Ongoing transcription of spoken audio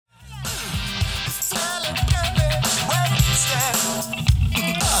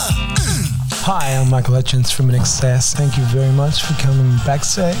Hi, I'm Michael Hutchins from INXS. Thank you very much for coming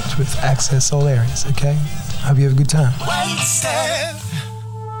backstage with Access All Areas, okay? Hope you have a good time.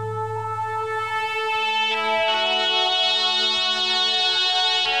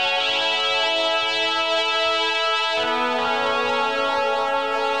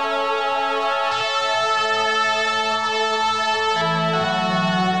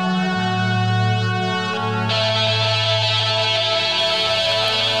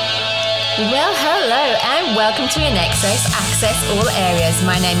 Well, hello and welcome to INXS Access All Areas.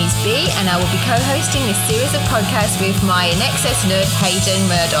 My name is B and I will be co-hosting this series of podcasts with my INXS nerd Hayden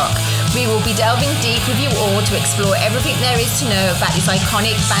Murdoch. We will be delving deep with you all to explore everything there is to know about this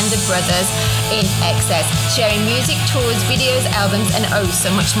iconic band of brothers in Excess, sharing music, tours, videos, albums and oh so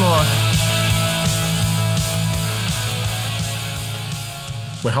much more.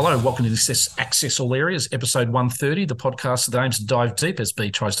 Well, hello, welcome to this Access All Areas, episode 130, the podcast that aims to dive deep, as B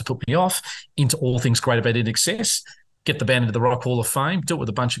tries to put me off, into all things great about INXS, get the band into the Rock Hall of Fame, do it with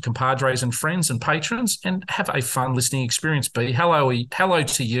a bunch of compadres and friends and patrons, and have a fun listening experience, B. Hello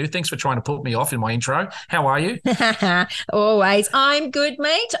to you. Thanks for trying to put me off in my intro. How are you? Always. I'm good,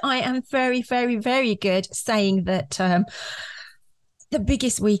 mate. I am very, very, very good, saying that the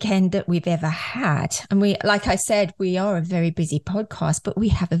biggest weekend that we've ever had. And we, like I said, we are a very busy podcast, but we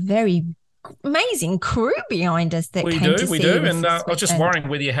have a very amazing crew behind us that we came to do. see us And I was just worrying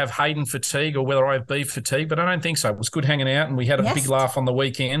whether you have Hayden fatigue or whether I have B fatigue, but I don't think so. It was good hanging out and we had a big laugh on the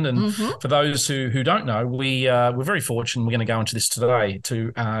weekend. And for those who don't know, we're very fortunate. We're going to go into this today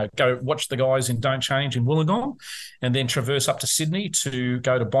to go watch the guys in Don't Change in Wollongong and then traverse up to Sydney to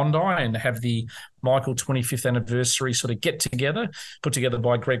go to Bondi and have the Michael 25th anniversary sort of get together, put together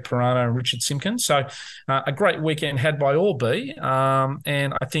by Greg Pirano and Richard Simpkins. So a great weekend had by all B.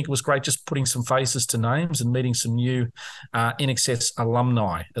 And I think it was great just putting some faces to names and meeting some new INXS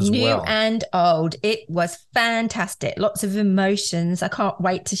alumni as well. New and old. It was fantastic. Lots of emotions. I can't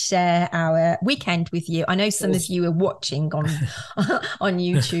wait to share our weekend with you. I know some of you were watching on on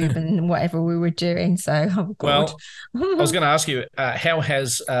YouTube and whatever we were doing. So, oh God. Well, I was going to ask you, how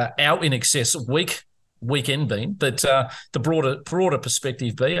has our INXS weekend been, but the broader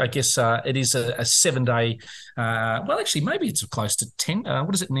perspective be, I guess it is a 7-day, well, actually, maybe it's close to 10.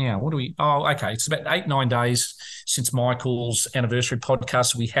 What is it now? Okay. It's about 8-9 days since Michael's anniversary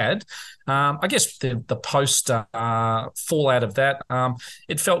podcast we had. I guess the post fallout of that,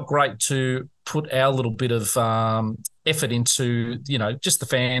 it felt great to put our little bit of effort into, just the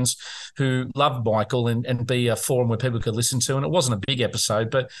fans who loved Michael and be a forum where people could listen to. And it wasn't a big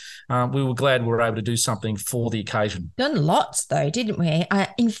episode, but we were glad we were able to do something for the occasion. Done lots though, didn't we?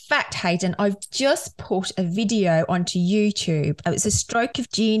 In fact, Hayden, I've just put a video onto YouTube. It was a stroke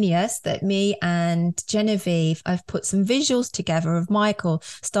of genius that me and Genevieve, I've put some visuals together of Michael,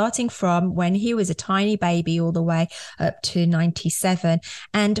 starting from when he was a tiny baby all the way up to 97.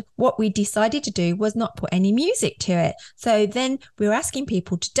 And what we decided to do was not put any music to it. So then we were asking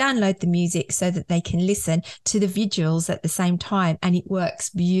people to download the music so that they can listen to the visuals at the same time, and it works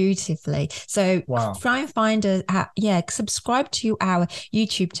beautifully. So try and find subscribe to our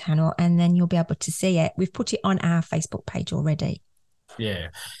YouTube channel and then you'll be able to see it. We've put it on our Facebook page already. Yeah.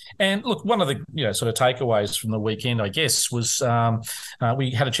 And look, one of the sort of takeaways from the weekend, I guess, was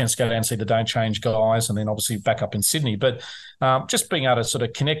we had a chance to go down and see the Don't Change guys and then obviously back up in Sydney. But just being able to sort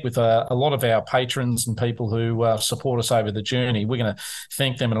of connect with a lot of our patrons and people who support us over the journey. We're going to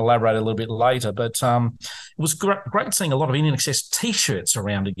thank them and elaborate a little bit later. But it was great seeing a lot of INXS T-shirts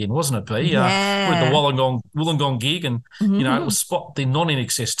around again, wasn't it, B? Yeah. With the Wollongong gig and, it was spot the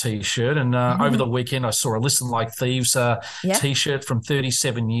non-INXS T-shirt. And over the weekend, I saw a Listen Like Thieves T-shirt from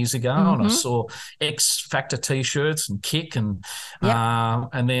 37 years ago, and I saw X Factor T-shirts and Kick, and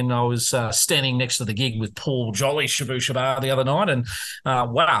then I was standing next to the gig with Paul Jolly Shabu Shabar the other night, and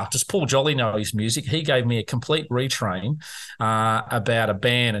does Paul Jolly know his music? He gave me a complete retrain about a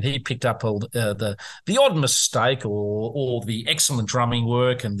band, and he picked up the odd mistake or the excellent drumming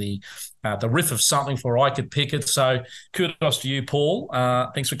work and the riff of something before I could pick it. So kudos to you, Paul.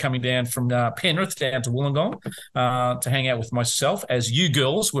 Thanks for coming down from Penrith down to Wollongong to hang out with myself as you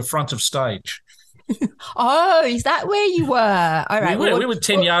girls were front of stage. Oh, is that where you were? All right. We were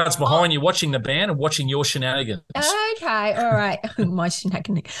 10 yards behind you watching the band and watching your shenanigans. Okay. All right. My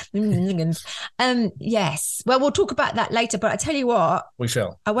shenanigans. Yes. Well, we'll talk about that later, but I tell you what. We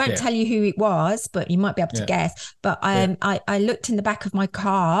shall. I won't tell you who it was, but you might be able to guess. But I looked in the back of my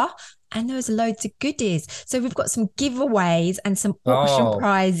car and there was loads of goodies. So we've got some giveaways and some auction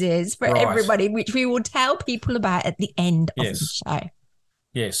prizes for everybody, which we will tell people about at the end of the show.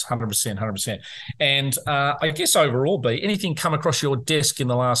 Yes, 100%, 100%. And I guess overall, B, anything come across your desk in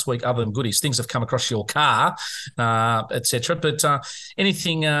the last week other than goodies? Things have come across your car, etc. But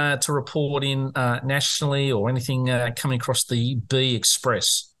anything to report in nationally or anything coming across the B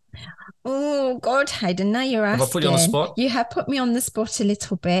Express? Oh, God, Hayden, now you're asking. Have I put you on the spot? You have put me on the spot a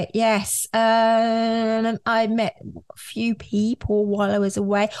little bit, yes. I met a few people while I was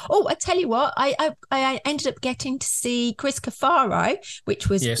away. Oh, I tell you what, I ended up getting to see Chris Cafaro, which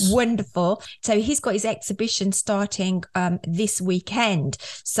was wonderful. So he's got his exhibition starting this weekend.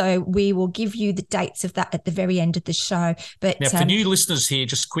 So we will give you the dates of that at the very end of the show. But now, for new listeners here,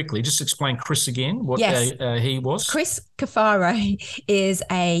 just quickly, just explain Chris again, what he was. Chris Cafaro is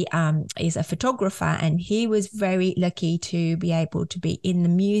a photographer, and he was very lucky to be able to be in the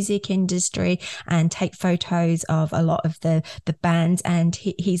music industry and take photos of a lot of the bands. And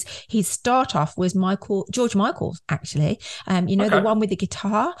his start off was George Michael, actually. The one with the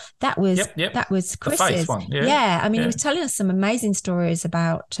guitar. That was that was Chris's. The Faith one. He was telling us some amazing stories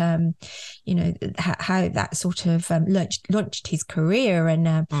about how that sort of launched his career,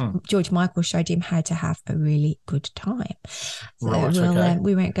 and George Michael showed him how to have a really good time. So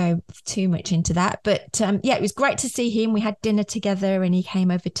we won't go too much into that, but it was great to see him. We had dinner together, and he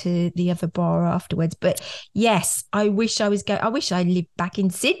came over to the other bar afterwards. But yes, I wish I lived back in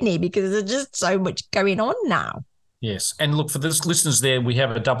Sydney, because there's just so much going on now. Yes. And look, for the listeners there, we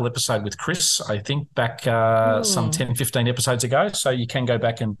have a double episode with Chris, I think, back some 10, 15 episodes ago. So you can go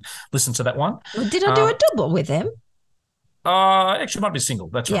back and listen to that one. Well, did I do a double with him? Actually, might be single.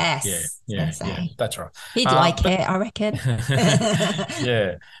 That's right. Yes. Yeah. That's right. He'd like it, I reckon.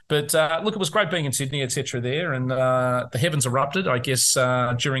 Yeah. But look, it was great being in Sydney, etc. there, and the heavens erupted, I guess,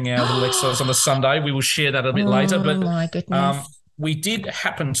 during our little exercise on the Sunday. We will share that a bit later. But my goodness. We did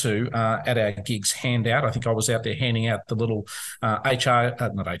happen to, at our gigs, hand out, I think I was out there handing out the little QR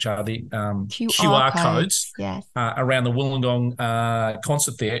codes around the Wollongong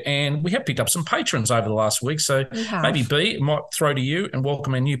concert there. And we have picked up some patrons over the last week. So maybe B, might throw to you and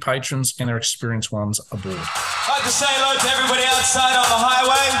welcome our new patrons and our experienced ones aboard. I'd like to say hello to everybody outside on the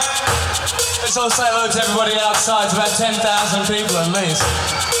highway. Let's all say hello to everybody outside. It's about 10,000 people at least.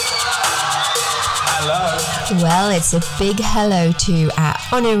 Hello. Well, it's a big hello to our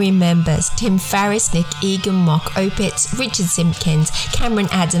honorary members: Tim Farris, Nick Egan, Mark Opitz, Richard Simpkins, Cameron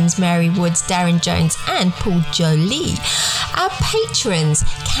Adams, Mary Woods, Darren Jones and Paul Jolie. Our patrons: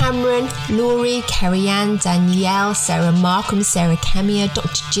 Cameron, Laurie, Carrie-Anne, Danielle, Sarah Markham, Sarah Camia,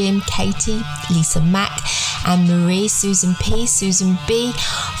 Dr. Jim, Katie, Lisa Mack, Anne-Marie, Susan P, Susan B,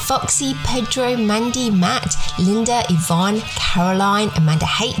 Foxy, Pedro, Mandy, Matt, Linda, Yvonne, Caroline, Amanda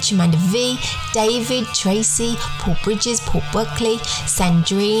H, Amanda V, David, Tracy, Paul Bridges, Paul Buckley,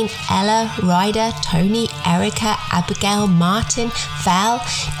 Sandrine, Ella, Ryder, Tony, Erica, Abigail, Martin, Val,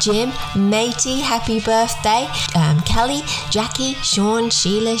 Jim, Matey, happy birthday, Kelly, Jackie, Sean,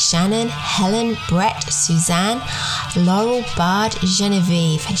 Sheila, Shannon, Helen, Brett, Suzanne, Laurel, Bard,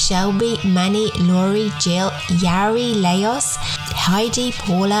 Genevieve, Shelby, Manny, Laurie, Jill, Yari, Leos, Heidi,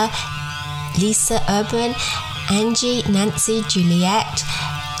 Paula, Lisa Urban, Angie, Nancy, Juliet,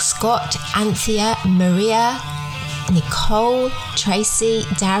 Scott, Anthea, Maria, Nicole, Tracy,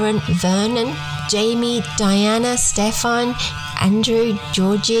 Darren, Vernon, Jamie, Diana, Stefan, Andrew,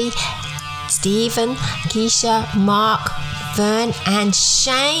 Georgie, Stephen, Keisha, Mark, Vern and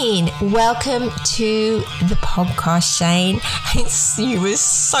Shane. Welcome to the podcast, Shane. You were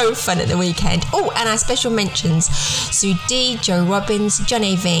so fun at the weekend. Oh, and our special mentions: Sue D, Joe Robbins, John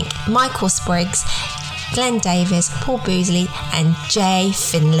A. Vink, Michael Spriggs, Glenn Davis, Paul Boosley and Jay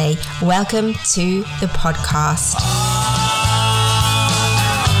Finley. Welcome to the podcast.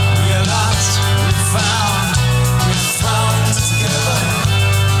 We're lost, we're found together.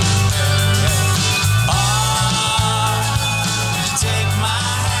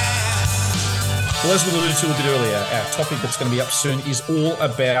 Well, as we alluded to a bit earlier, our topic that's going to be up soon is all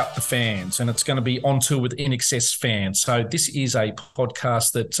about the fans, and it's going to be on tour with INXS fans. So this is a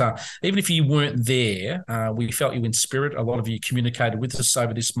podcast that even if you weren't there, we felt you in spirit. A lot of you communicated with us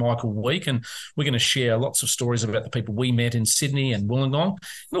over this Michael week, and we're going to share lots of stories about the people we met in Sydney and Wollongong,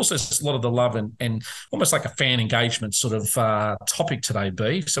 and also a lot of the love and almost like a fan engagement sort of topic today,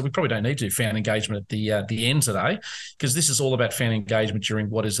 B. So we probably don't need to do fan engagement at the end today, because this is all about fan engagement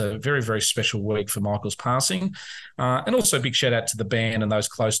during what is a very, very special week for Michael's passing, and also a big shout out to the band and those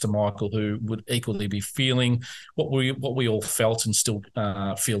close to Michael who would equally be feeling what we all felt and still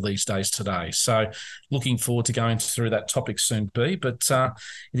feel these days today. So looking forward to going through that topic soon, B, but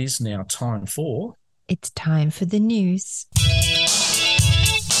it is now time for... It's time for the news.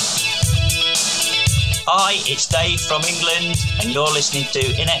 Hi, it's Dave from England, and you're listening to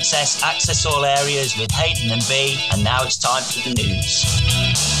INXS Access All Areas with Hayden and B, and now it's time for the news.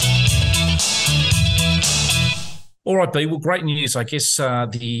 All right, B. Well, great news. I guess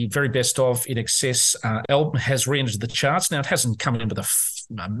the very best of INXS album has re-entered the charts. Now, it hasn't come in with a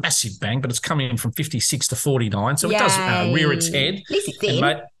massive bang, but it's come in from 56 to 49, so It does rear its head. At least it's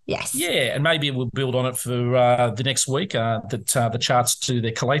in. Yes. Yeah, and maybe we'll build on it for the next week that the charts do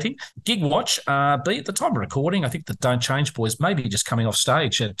their collating. Gig Watch, B, at the time of recording, I think the Don't Change Boys maybe just coming off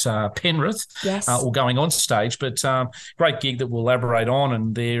stage at Penrith or going on stage, but great gig that we'll elaborate on,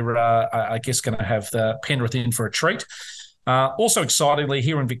 and they're, I guess, going to have the Penrith in for a treat. Also excitingly,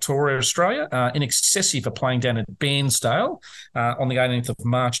 here in Victoria, Australia, INXS are playing down at Bairnsdale on the 18th of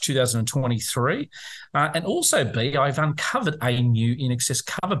March 2023. And also, B, I've uncovered a new INXS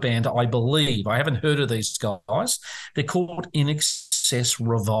cover band, I believe. I haven't heard of these guys. They're called INXS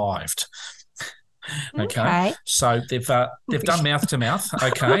Revived. Okay. So they've done mouth to mouth,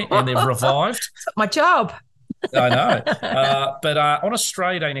 okay, and they've revived. It's not my job. I know. But on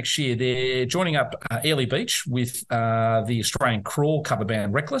Australia Day next year, they're joining up Airlie Beach with the Australian Crawl cover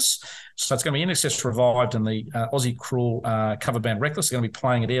band Reckless. So it's going to be INXS Revived and the Aussie Crawl cover band Reckless. They're going to be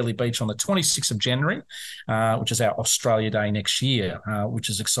playing at Airlie Beach on the 26th of January, which is our Australia Day next year, which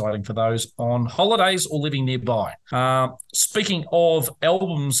is exciting for those on holidays or living nearby. Speaking of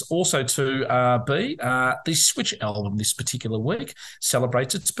albums also to be, the Switch album this particular week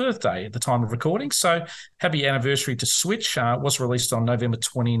celebrates its birthday at the time of recording. So happy anniversary to Switch. Was released on November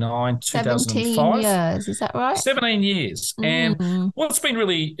 29, 2005. 17 years, is that right? 17 years. And what's been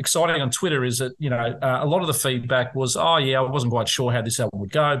really exciting on Twitter is that, a lot of the feedback was, I wasn't quite sure how this album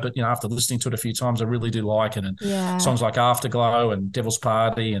would go, but, after listening to it a few times, I really do like it. And songs like Afterglow and Devil's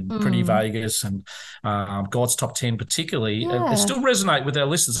Party and Pretty Vegas and God's Top 10 particularly, they still resonate with our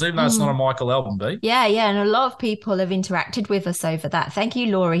listeners, even though it's not a Michael album, B. Yeah, and a lot of people have interacted with us over that. Thank you,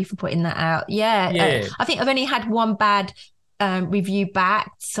 Laurie, for putting that out. I think I've only had one bad review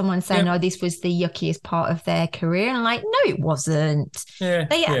back, someone saying, this was the yuckiest part of their career. And I'm like, no, it wasn't.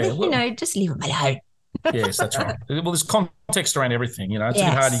 Just leave them alone. Yes, that's right. Well, there's context around everything. It's a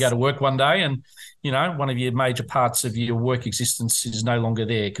bit hard to go to work one day and, one of your major parts of your work existence is no longer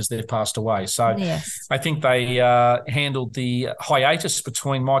there because they've passed away. So I think they handled the hiatus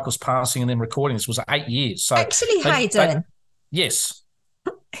between Michael's passing and then recording. This was 8 years. So actually, Hayden. Yes.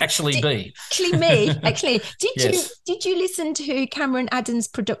 Actually, B. Actually, me. Actually, did you listen to Cameron Adams'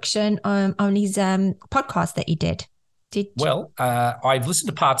 production on his podcast that he did? I've listened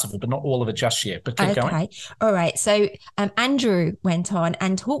to parts of it, but not all of it just yet. But keep going. All right. So Andrew went on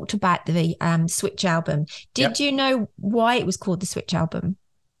and talked about the Switch album. Did you know why it was called the Switch album?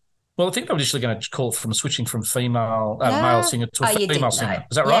 Well, I think they were initially going to call it from switching from male singer to a female singer.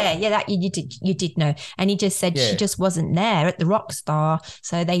 Is that right? Yeah, that you did know. And he just said she just wasn't there at the Rockstar,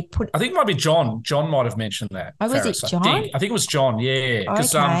 so they put. I think it might be John. John might have mentioned that. Oh, was it John? I think it was John. Yeah,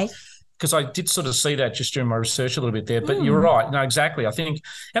 because I did sort of see that just during my research a little bit there. But you're right. No, exactly. I think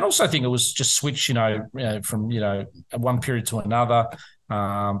it was just Switch. From one period to another.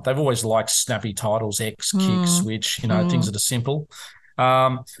 They've always liked snappy titles: X, Kick, Switch. Things that are simple.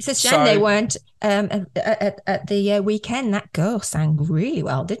 It's a shame they weren't at the weekend. That girl sang really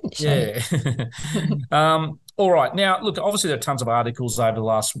well, didn't she? Yeah. All right. Now, look, obviously there are tons of articles over the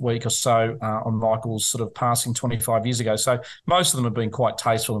last week or so on Michael's sort of passing 25 years ago. So most of them have been quite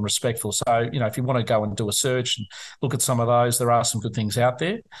tasteful and respectful. So, if you want to go and do a search and look at some of those, there are some good things out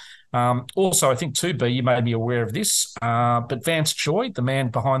there. Also, I think too, B, you made me aware of this, but Vance Joy, the man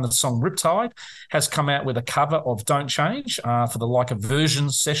behind the song Riptide, has come out with a cover of Don't Change for the Like a Version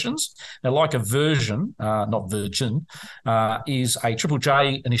sessions. Now, Like a Version, not Virgin, is a Triple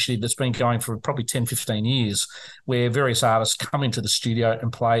J initiative that's been going for probably 10, 15 years, where various artists come into the studio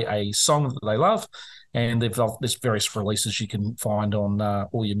and play a song that they love. And there's various releases you can find on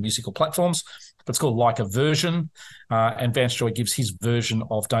all your musical platforms. It's called Like a Version, and Vance Joy gives his version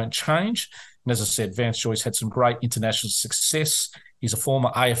of Don't Change. And as I said, Vance Joy's had some great international success. He's a former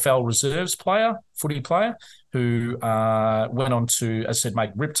AFL reserves player, footy player, who went on to, as I said,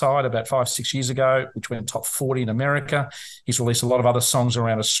 make Riptide about 5-6 years ago, which went top 40 in America. He's released a lot of other songs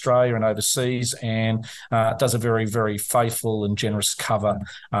around Australia and overseas, and does a very, very faithful and generous cover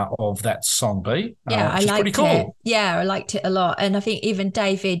of that song, B. Yeah, I liked pretty cool. it. Yeah, I liked it a lot. And I think even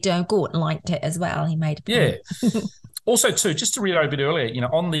David Gordon liked it as well. He made a point. Yeah. Also, too, just to reiterate a bit earlier,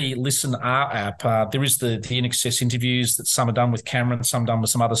 on the Listen R app, there is the INXS interviews that some are done with Cameron, some done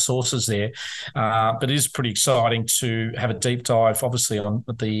with some other sources there. But it is pretty exciting to have a deep dive, obviously, on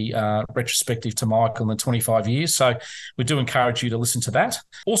the retrospective to Michael in the 25 years. So we do encourage you to listen to that.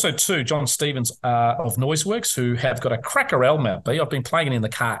 Also, too, John Stevens of Noiseworks, who have got a cracker album out. I've been playing it in the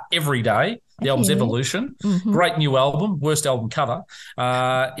car every day. The album's Evolution. Mm-hmm. Great new album, worst album cover.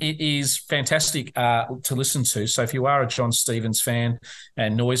 It is fantastic to listen to. So if you are a John Stevens fan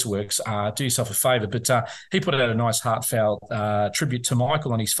and Noiseworks, do yourself a favour. But he put out a nice heartfelt tribute to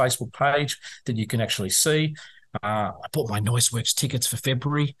Michael on his Facebook page that you can actually see. I bought my Noiseworks tickets for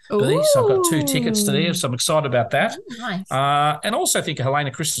February, so I've got 2 tickets to there, so I'm excited about that. Nice. And also I think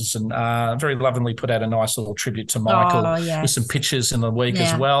Helena Christensen very lovingly put out a nice little tribute to Michael with some pictures in the week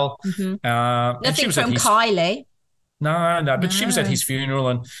as well. Mm-hmm. Nothing from Kylie. No, but she was at his funeral,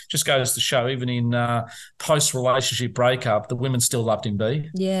 and just goes to show, even in post-relationship breakup, the women still loved him, B.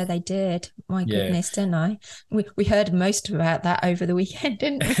 Yeah, they did. My goodness, didn't I? We heard most about that over the weekend,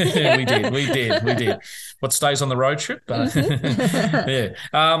 didn't we? we did. What stays on the road trip? Yeah.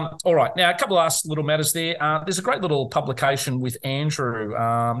 All right. Now, a couple of last little matters there. There's a great little publication with Andrew.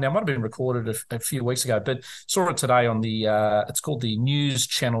 Now, it might have been recorded a few weeks ago, but saw it today on it's called the News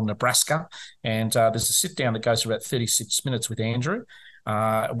Channel Nebraska, and there's a sit-down that goes for about 36 minutes with Andrew,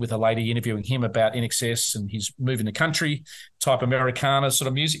 with a lady interviewing him about INXS and his move in the country, type Americana sort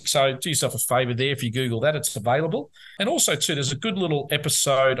of music. So do yourself a favour there. If you Google that, it's available. And also, too, there's a good little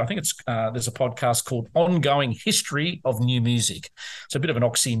episode. I think there's a podcast called Ongoing History of New Music. It's a bit of an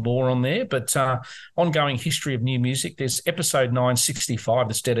oxymoron there, but Ongoing History of New Music. There's episode 965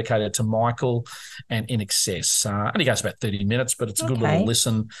 that's dedicated to Michael and INXS. Only goes about 30 minutes, but it's a good little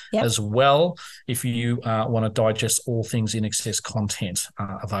listen as well if you want to digest all things INXS content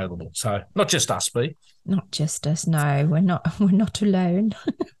available. So not just us, B. Not just us, no. We're not alone.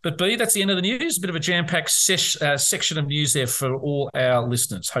 But B, that's the end of the news. A bit of a jam-packed section of news there for all our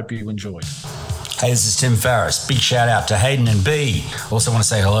listeners. Hope you enjoyed. Hey, this is Tim Farriss. Big shout out to Hayden and B. Also want to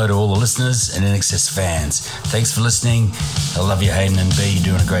say hello to all the listeners and INXS fans. Thanks for listening. I love you, Hayden and B.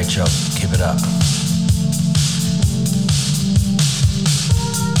 You're doing a great job. Keep it up.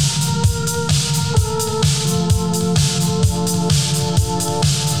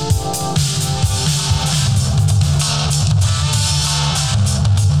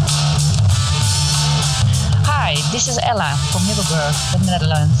 This is Ella from Middelburg, the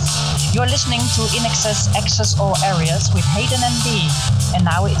Netherlands. You're listening to INXS Access All Areas with Hayden and B. And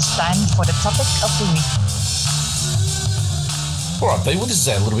now it's time for the topic of the week. All right, B, well, this is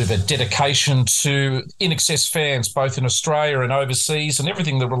a little bit of a dedication to INXS fans, both in Australia and overseas, and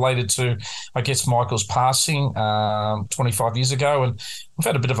everything that related to, I guess, Michael's passing 25 years ago. And we've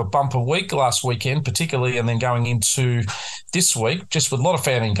had a bit of a bumper week last weekend, particularly, and then going into this week, just with a lot of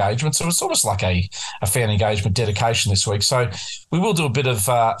fan engagement. So it's almost like a fan engagement dedication this week. So we will do a bit of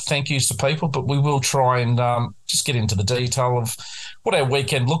thank yous to people, but we will try and just get into the detail of what our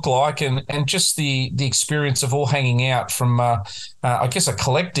weekend looked like and just the experience of all hanging out from, I guess, a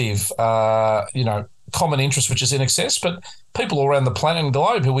collective, common interest, which is INXS, but people all around the planet and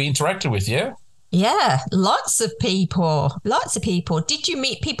globe who we interacted with, yeah? Yeah, lots of people. Did you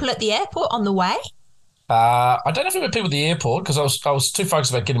meet people at the airport on the way? I don't know if I met people at the airport because I was too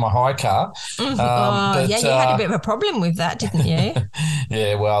focused about getting my hire car. You had a bit of a problem with that, didn't you?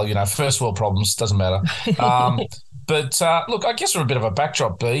 Yeah, well, first world problems, doesn't matter. But look, I guess for a bit of a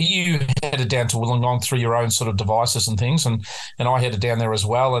backdrop, B, you headed down to Wollongong through your own sort of devices and things, and I headed down there as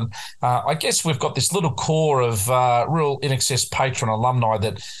well. And I guess we've got this little core of real INXS patron alumni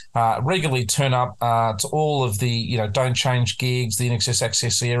that regularly turn up to all of the, Don't Change gigs, the INXS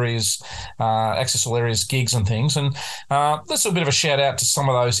Access Areas, Access All Areas gigs and things. And let's do a bit of a shout out to some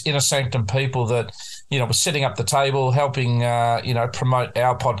of those inner sanctum people that, were setting up the table, helping, promote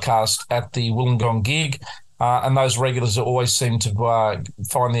our podcast at the Wollongong gig. And those regulars that always seem to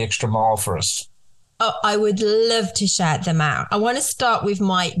find the extra mile for us. Oh, I would love to shout them out. I want to start with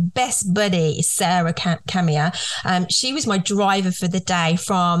my best buddy, Sarah Camia. She was my driver for the day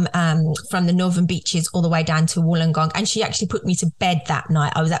from the Northern Beaches all the way down to Wollongong, and she actually put me to bed that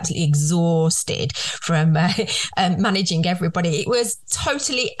night. I was absolutely exhausted from managing everybody. It was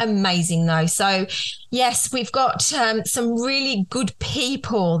totally amazing, though. So, yes, we've got some really good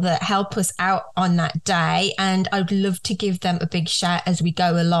people that help us out on that day, and I'd love to give them a big shout as we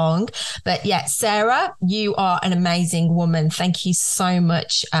go along. But yeah, Sarah, Sarah, you are an amazing woman. Thank you so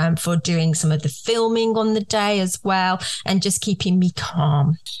much for doing some of the filming on the day as well and just keeping me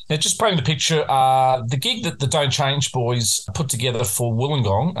calm. Now, just painting the picture, the gig that the Don't Change Boys put together for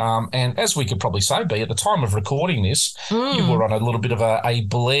Wollongong, and as we could probably say, B, at the time of recording this, you were on a little bit of a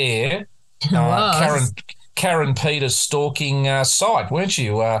Blair, Karen Peters stalking site, weren't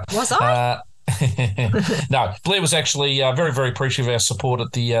you? Was I? No, Blair was actually very, very appreciative of our support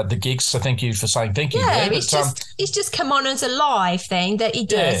at the gigs. So thank you for saying thank you. Yeah, Blair. it's just come on as a live thing that he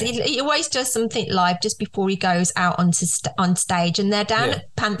does. Yeah. He always does something live just before he goes out on stage. And they're down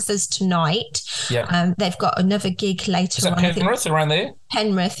at Panthers tonight. Yeah, they've got another gig later. Is that on. Penrith around there?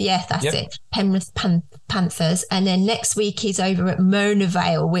 Penrith, yeah, that's it. Penrith Panthers. And then next week he's over at Mona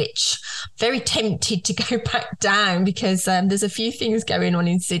Vale, which very tempted to go back down because there's a few things going on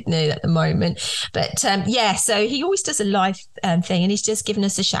in Sydney at the moment. But so he always does a live thing and he's just given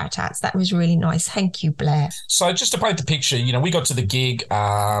us a shout out. So that was really nice. Thank you, Blair. So just to paint the picture, we got to the gig, as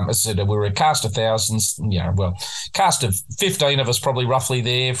I said, we were a cast of thousands, cast of 15 of us probably roughly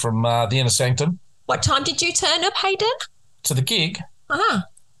there from the Inner Sanctum. What time did you turn up, Hayden? To the gig? Uh-huh.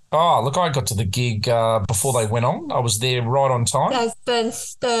 Oh, look, I got to the gig before they went on. I was there right on time.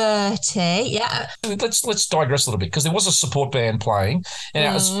 7:30, yeah. Let's digress a little bit because there was a support band playing.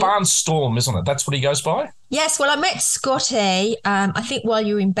 And it's Barnstorm, isn't it? That's what he goes by? Yes, well, I met Scotty, I think while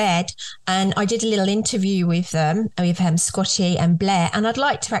you were in bed, and I did a little interview with them, Scotty and Blair, and I'd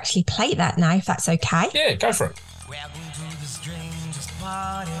like to actually play that now, if that's okay. Yeah, go for it. Welcome to the strangest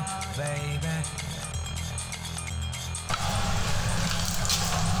party, baby.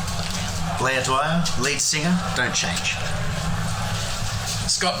 Blair Dwyer, lead singer, Don't Change.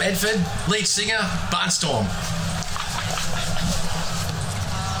 Scott Bedford, lead singer, Barnstorm.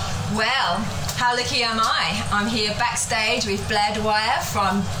 Well, how lucky am I? I'm here backstage with Blair Dwyer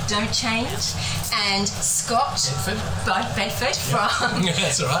from Don't Change and Scott Bedford from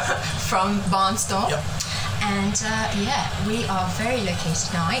That's all right. from Barnstorm. Yep. And we are very lucky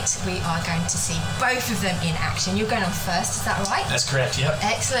tonight. We are going to see both of them in action. You're going on first, is that right? That's correct, yep.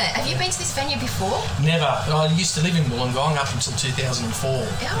 Excellent. Have you been to this venue before? Never. I used to live in Wollongong up until 2004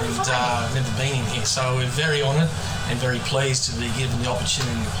 never been in here. So we're very honoured and very pleased to be given the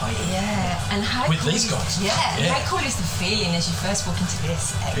opportunity to play here. Yeah. And how with cool these guys. Yeah. How cool is the feeling as you first walk into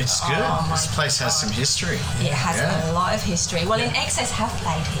this? It's good. This place has some history. It has a lot of history. Well, In Excess have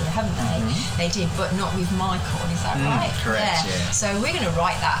played here, haven't they? They did, but not with Michael, is that right? Correct, yeah. So we're going to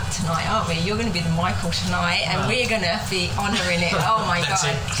write that tonight, aren't we? You're going to be the Michael tonight, and we're going to be honouring it. Oh my God,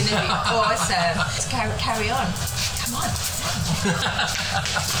 it's going to be awesome. Let's carry on. Come on.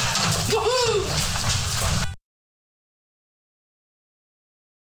 Woohoo!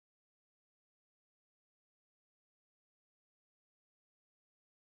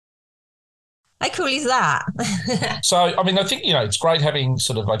 How cool is that? So, I mean, I think, it's great having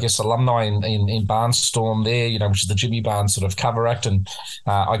sort of, I guess, alumni in Barnstorm there, which is the Jimmy Barnes sort of cover act. And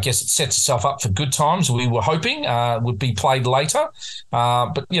I guess it sets itself up for good times. We were hoping would be played later.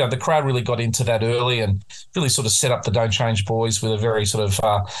 But, the crowd really got into that early and really sort of set up the Don't Change Boys with a very sort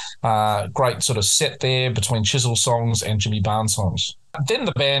of great sort of set there between Chisel songs and Jimmy Barnes songs. Then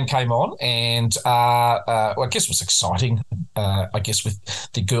the band came on and I guess it was exciting, with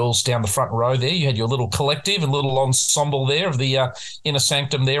the girls down the front row there. You had your little collective and little ensemble there of the Inner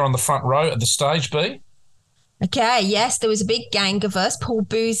Sanctum there on the front row at the stage, B. Okay, yes, there was a big gang of us. Paul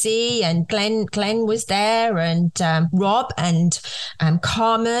Boozy and Glenn was there, and Rob and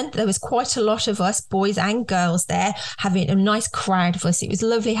Carmen. There was quite a lot of us, boys and girls there, having a nice crowd of us. It was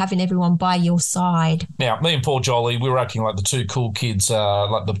lovely having everyone by your side. Now, me and Paul Jolly, we were acting like the two cool kids,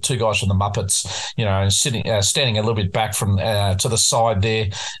 like the two guys from the Muppets, standing a little bit back from to the side there,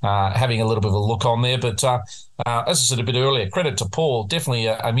 having a little bit of a look on there. But as I said a bit earlier, credit to Paul, definitely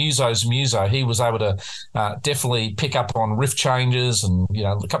a muso's muso. He was able to definitely pick up on riff changes and,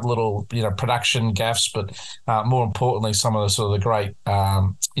 a couple of little, production gaffes, but more importantly, some of the sort of the great,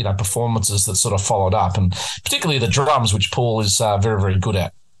 performances that sort of followed up, and particularly the drums, which Paul is very, very good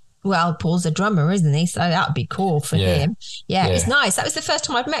at. Well, Paul's a drummer, isn't he? So that would be cool for him. Yeah, it's nice. That was the first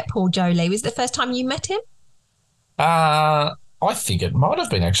time I've met Paul Jolie. Was it the first time you met him? I think it might have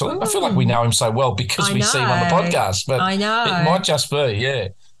been, actually. I feel like we know him so well because we see him on the podcast. But I know. It might just be, yeah.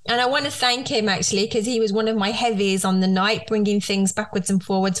 And I want to thank him, actually, because he was one of my heavies on the night, bringing things backwards and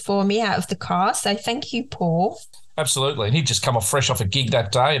forwards for me out of the car. So thank you, Paul. Absolutely. And he'd just come fresh off a gig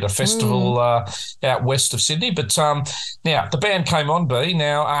that day at a festival out west of Sydney. But now the band came on, B.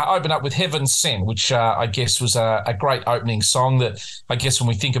 Now open up with Heaven Sent, which I guess was a great opening song that I guess when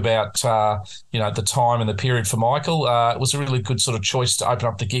we think about, the time and the period for Michael, it was a really good sort of choice to open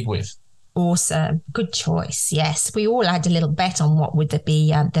up the gig with. Awesome. Good choice. Yes. We all had a little bet on what would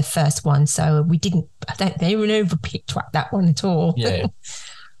be the first one. So we didn't, I don't think anyone overpicked that one at all. Yeah.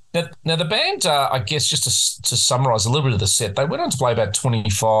 Now the band, I guess, just to summarise a little bit of the set, they went on to play about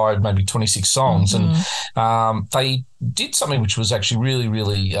 25, maybe 26 songs, and they did something which was actually really,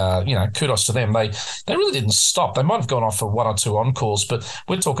 really, kudos to them. They really didn't stop. They might have gone off for one or two encores, but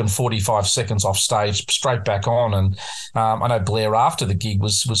we're talking 45 seconds off stage, straight back on. And I know Blair, after the gig,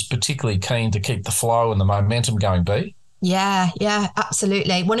 was particularly keen to keep the flow and the momentum going, B. Yeah,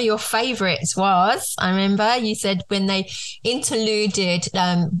 absolutely. One of your favourites was, I remember you said when they interluded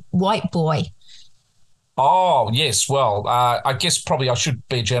White Boy. Oh, yes. Well, I guess probably I should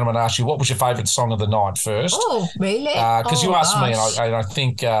be a gentleman and ask you, what was your favourite song of the night first? Oh, really? Because you asked me, and I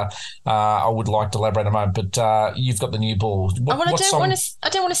think I would like to elaborate in a moment, but you've got the new ball. I don't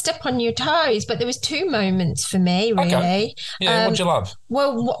want to step on your toes, but there was two moments for me, really. Okay. Yeah, what'd you love?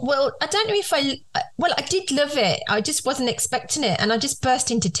 Well, I don't know if I did love it. I just wasn't expecting it, and I just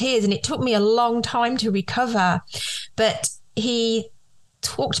burst into tears, and it took me a long time to recover. But he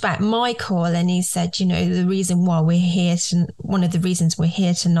talked about Michael, and he said, the reason why we're here, one of the reasons we're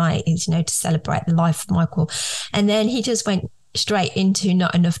here tonight is, to celebrate the life of Michael. And then he just went straight into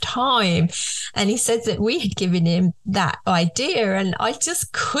Not Enough Time. And he said that we had given him that idea, and I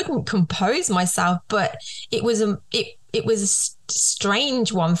just couldn't compose myself. But it was a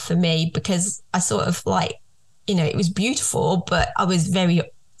strange one for me, because I sort of it was beautiful, but I was very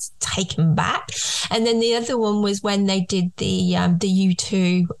taken back. And then the other one was when they did the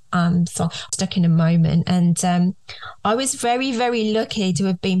U2 song Stuck in a Moment, and I was very, very lucky to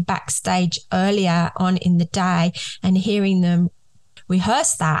have been backstage earlier on in the day and hearing them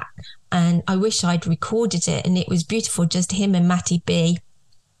rehearse that, and I wish I'd recorded it. And it was beautiful, just him and Matty B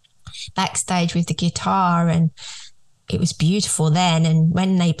backstage with the guitar, and it was beautiful then. And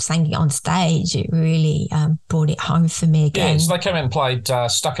when they sang it on stage, it really brought it home for me again. Yeah, so they came out and played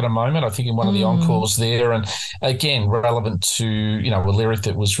Stuck in a Moment, I think, in one of the encores there. And again, relevant to, a lyric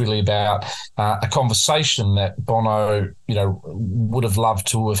that was really about a conversation that Bono, would have loved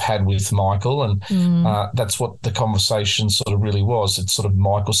to have had with Michael. And that's what the conversation sort of really was. It's sort of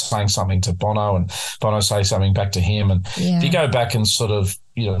Michael saying something to Bono and Bono saying something back to him. And if you go back and sort of,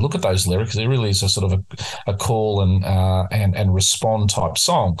 look at those lyrics, it really is a sort of a call and respond type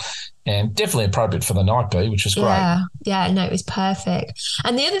song, and definitely appropriate for the night, B, which was great. Yeah, no, it was perfect.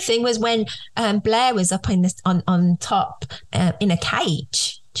 And the other thing was when Blair was up on top in a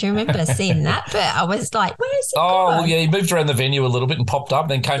cage. Do you remember seeing that? But I was like, where is he? Well, yeah, he moved around the venue a little bit and popped up,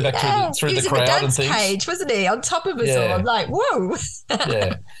 then came back through the crowd and things. Cage, wasn't he? On top of us all. I'm like, whoa.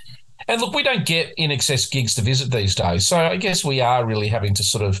 Yeah. And look, we don't get In Excess gigs to visit these days. So I guess we are really having to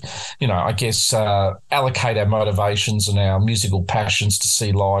sort of, allocate our motivations and our musical passions to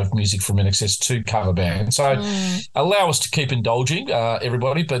see live music from In Excess to cover bands. So allow us to keep indulging,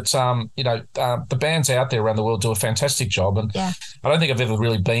 everybody. But, the bands out there around the world do a fantastic job. And I don't think I've ever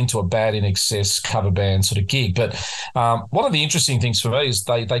really been to a bad In Excess cover band sort of gig. But one of the interesting things for me is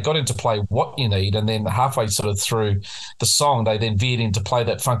they got into play What You Need, and then halfway sort of through the song, they then veered into play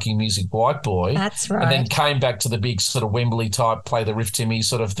that funky music White Boy. That's right. And then came back to the big sort of Wembley type, play the Riff Timmy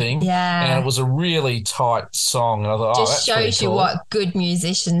sort of thing. Yeah. And it was a really tight song. And I thought, just shows you what good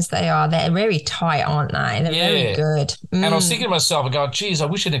musicians they are. They're very tight, aren't they? They're very good. And I was thinking to myself, I go, geez, I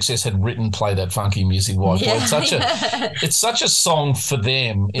wish In Excess had written Play That Funky Music White Boy. It's such a song for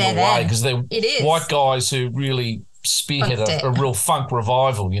them in a way, because they're white guys who really spearhead a real funk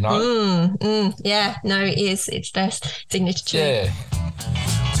revival, Yeah, no, it is. It's their signature. Yeah.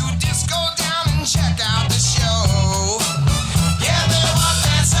 Just go down and check out the show. Yeah, they were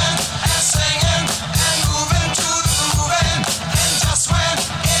dancing and singing and moving to the grooving. And just when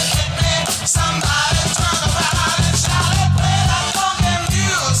it hit me, somebody turned around and shouted, play that funky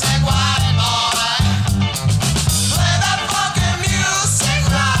music, white boy. Play that funky music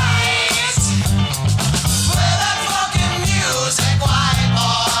right. Play that funky music, white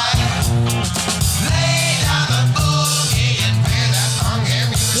boy. Lay down the boogie and play that funky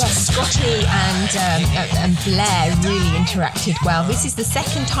music. Yes, Scotty and Blair really interacted well. This is the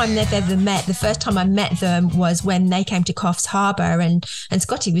second time they've ever met. The first time I met them was when they came to Coffs Harbour, and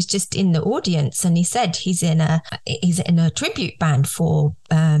Scotty was just in the audience, and he said he's in a tribute band for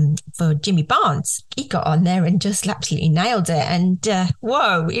Jimmy Barnes. He got on there and just absolutely nailed it, and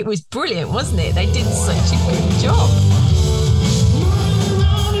whoa, it was brilliant, wasn't it? They did such a good job.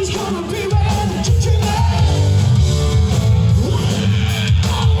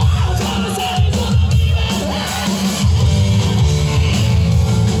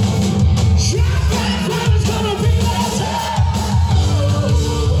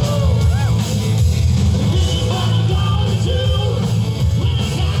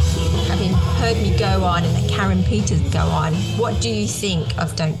 Peters go on. What do you think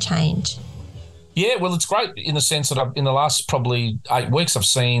of Don't Change? Yeah, well, it's great in the sense that in the last probably 8 weeks, I've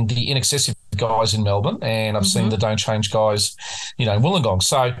seen the INXS guys in Melbourne, and I've seen the Don't Change guys, in Wollongong.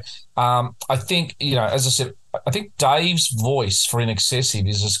 So I think, as I said, I think Dave's voice for INXS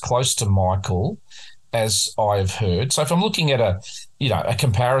is as close to Michael as I've heard. So if I'm looking at a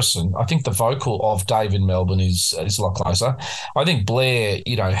comparison, I think the vocal of Dave in Melbourne is a lot closer. I think Blair,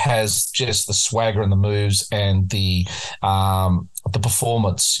 has just the swagger and the moves and the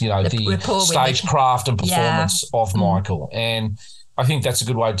performance, the stagecraft and performance of Michael. And I think that's a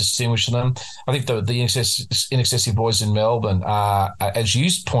good way of distinguishing them. I think the INXS boys in Melbourne are, as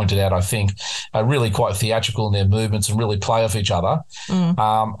you pointed out, I think, are really quite theatrical in their movements and really play off each other.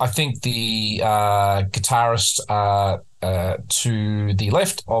 I think the guitarist to the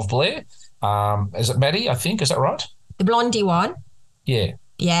left of Blair, is it Maddie, I think? Is that right? The blondie one? Yeah.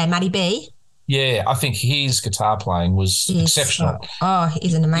 Yeah, Maddie B. Yeah, I think his guitar playing was exceptional.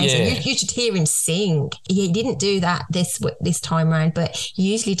 He's an amazing. Yeah. You should hear him sing. He didn't do that this time around, but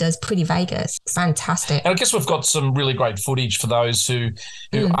he usually does Pretty Vegas. Fantastic. And I guess we've got some really great footage for those who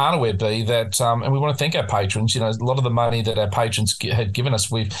aren't aware, B, that and we want to thank our patrons. A lot of the money that our patrons had given us,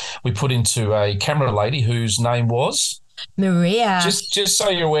 we put into a camera lady whose name was Maria. Just so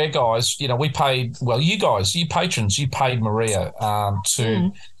you're aware, guys, we paid, you patrons, you paid Maria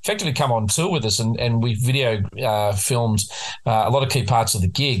to effectively come on tour with us, and we video filmed a lot of key parts of the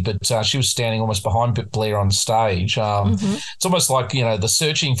gig, but she was standing almost behind Blair on stage. It's almost like, the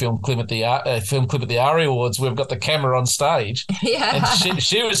Searching film clip at the ARIA Awards. We've got the camera on stage. Yeah. And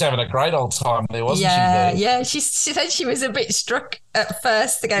she was having a great old time there, wasn't she? Yeah. She said she was a bit struck at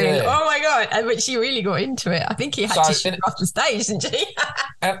first, going, oh my God, but she really got into it. I think he had to shoot off the stage, didn't she?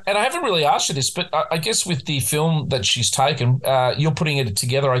 and I haven't really asked you this, but I guess with the film that she's taken, you're putting it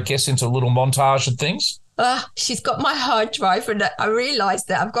together, I guess, into a little montage and things. She's got my hard drive, and I realised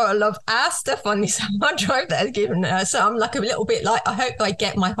that I've got a lot of our stuff on this hard drive that I've given her. So I'm like a little bit like, I hope I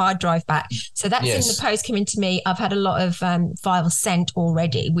get my hard drive back. So that's in the post coming to me. I've had a lot of files sent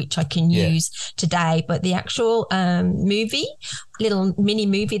already, which I can use today. But the actual little mini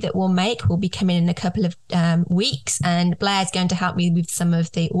movie that we'll make will be coming in a couple of weeks. And Blair's going to help me with some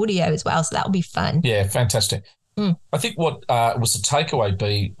of the audio as well. So that'll be fun. Yeah, fantastic. I think what was the takeaway,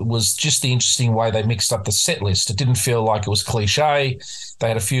 B, was just the interesting way they mixed up the set list. It didn't feel like it was cliche. They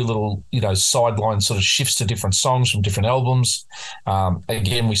had a few little, sideline sort of shifts to different songs from different albums.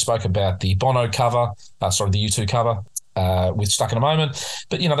 Again, we spoke about the Bono cover, the U2 cover with Stuck in a Moment.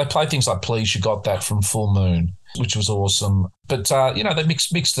 But, they played things like Please You Got That from Full Moon, which was awesome. But, they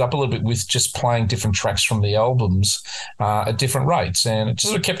mixed it up a little bit with just playing different tracks from the albums at different rates. And it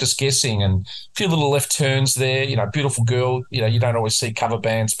just sort of kept us guessing, and a few little left turns there. Beautiful Girl, you don't always see cover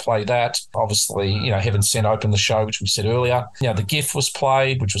bands play that. Obviously, Heaven Sent opened the show, which we said earlier. The GIF was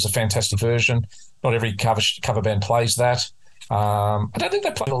played, which was a fantastic version. Not every cover band plays that. I don't think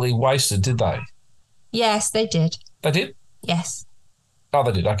they played Legally Wasted, did they? Yes, they did. They did? Yes. Oh,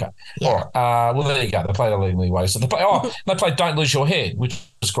 they did. Okay. Yeah. All right. Well, there you go. They played Illegally Wasted. They played Don't Lose Your Head, which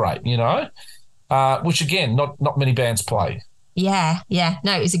was great, which, again, not many bands play. Yeah.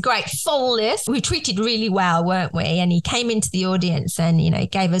 No, it was a great full list. We treated really well, weren't we? And he came into the audience and,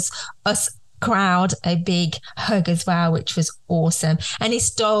 gave us crowd a big hug as well, which was awesome. And he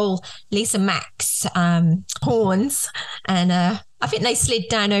stole Lisa Mack's horns, and I think they slid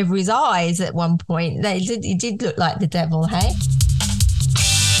down over his eyes at one point. He did look like the devil, hey?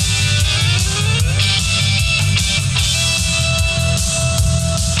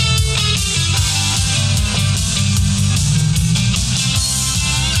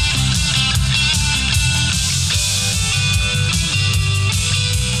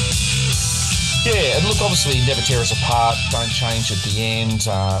 Yeah, and look, obviously, Never Tear Us Apart, Don't Change at the end,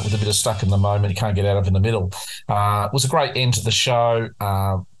 with a bit of Stuck in the Moment you can't get out of in the middle. It was a great end to the show.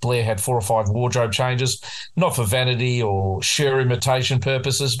 Blair had 4 or 5 wardrobe changes, not for vanity or Cher imitation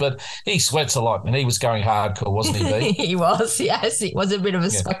purposes, but he sweats a lot, and he was going hardcore, wasn't he, B? He was, yes. It was a bit of a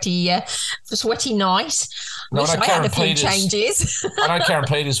sweaty night. No, I had a few changes. I know Karen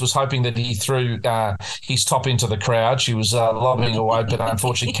Peters was hoping that he threw his top into the crowd. She was lobbying away, but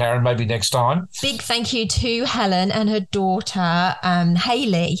unfortunately, Karen, maybe next time. Big thank you to Helen and her daughter,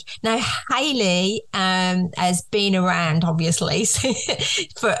 Hayley. Now, Hayley has been around, obviously,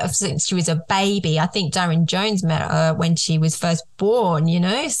 since she was a baby. I think Darren Jones met her when she was first born,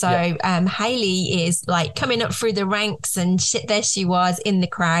 So Hayley is like coming up through the ranks, and there she was in the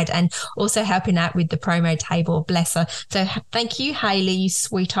crowd and also helping out with the promo table. Bless her. So thank you, Hayley, you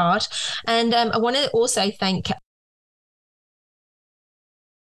sweetheart. And I want to also thank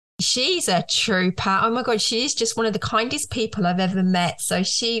she's a trooper. Oh my God, she's just one of the kindest people I've ever met. So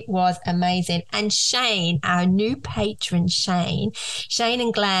she was amazing. And Shane, our new patron, Shane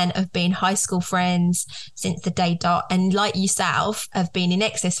and Glenn have been high school friends since the day dot. And like yourself, have been In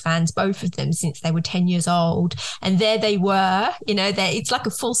Excess fans, both of them, since they were 10 years old. And there they were, it's like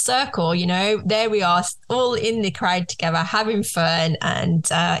a full circle, there we are all in the crowd together having fun. And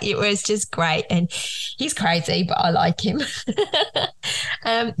it was just great. And he's crazy, but I like him.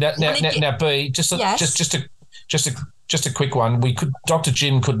 Now, B, just a quick one. Dr.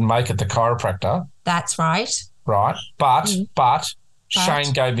 Jim couldn't make it, the chiropractor. That's right. Right, but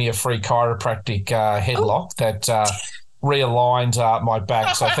Shane gave me a free chiropractic headlock that realigned my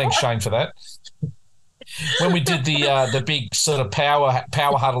back. So thanks, Shane, for that. When we did the big sort of power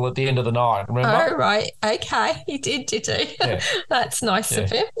huddle at the end of the night, remember? Oh, right. Okay. He did he? Yeah. That's nice of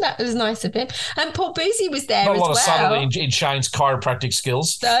him. That was nice of him. And Paul Boozy was there as well. Not a lot of subtlety in Shane's chiropractic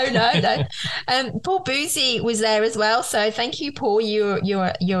skills. No. Paul Boozy was there as well. So thank you, Paul.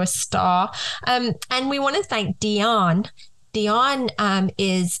 You're a star. And we want to thank Dion. Dion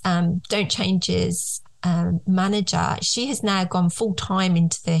is Don't Change's manager. She has now gone full time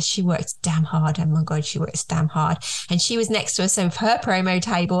into this. She works damn hard. Oh my God, she works damn hard. And she was next to us with her promo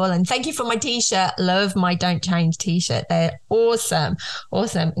table. And thank you for my t-shirt. Love my Don't Change t-shirt. They're awesome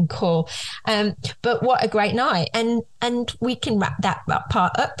and cool. But what a great night. And we can wrap that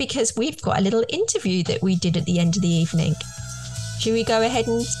part up because we've got a little interview that we did at the end of the evening. Should we go ahead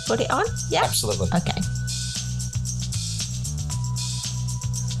and put it on? Yeah, absolutely. Okay.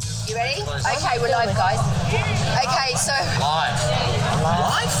 You ready? Okay, we're live, guys. Okay, so... Live?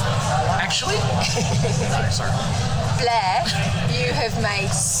 Actually? No, sorry. Blair, you have made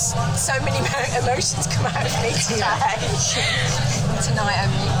so many emotions come out of me today. Tonight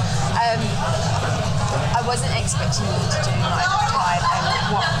only. I wasn't expecting you to do like live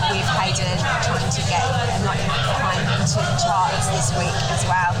and what we've Hayden trying to get and like climb into the charts this week as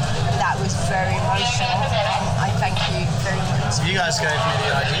well. That was very emotional and I thank you very much. So you guys gave me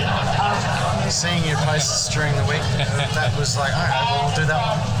the idea. Seeing your posts during the week, that was like, all right, well, we'll do that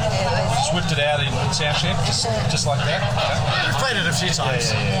one. Just whipped it out in Soundcheck, just like that. We've played it a few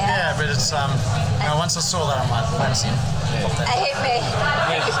times. Yeah, but it's once I saw that, I'm like, that's it. It hit me.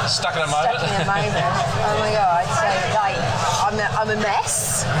 Stuck in a moment. Oh my God. So like I'm a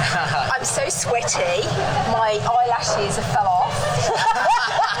mess. I'm so sweaty. My eyelashes have fell off.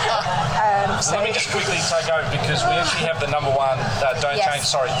 So let me just quickly take over because we actually have the number 2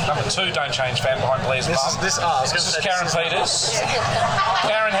 Don't Change fan behind Blair's mum. This is Karen Peters.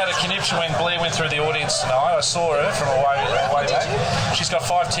 Karen had a conniption when Blair went through the audience tonight. I saw her from a way back. She's got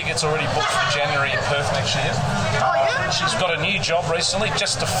 5 tickets already booked for January in Perth next year. Oh, yeah? She's got a new job recently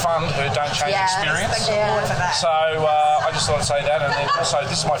just to fund her Don't Change experience. So I just thought I'd say that. And then also,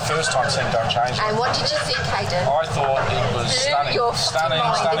 this is my first time seeing Don't Change. And what did you think, Hayden? I thought it was stunning.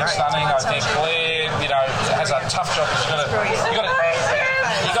 I think Blair, has a tough job. You've got to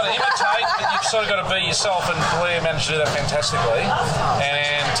imitate, but you've sort of got to be yourself. And Blair managed to do that fantastically.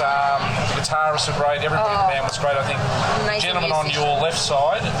 And the guitarists were great. Everybody in the band was great. I think the gentleman on your left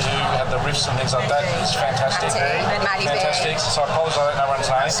side who had the riffs and things like that was fantastic. Fantastic. So I apologise, I don't know what I'm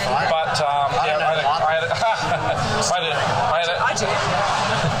saying. But I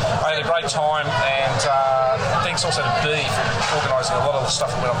had a great time, and thanks also to B for organising a lot of the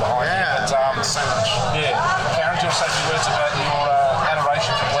stuff that went on behind you. But, so much. Yeah. Karen, do you want to say a few words about your adoration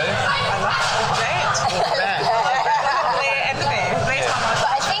for Blair? I love the band. Blair and the band. But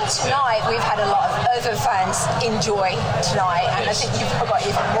I think tonight we've had a lot of other fans enjoy tonight, and I think you've got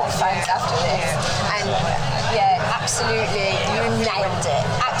even more fans after this. And yeah, absolutely, you nailed it.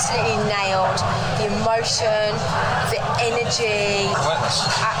 Absolutely nailed the emotion, the energy.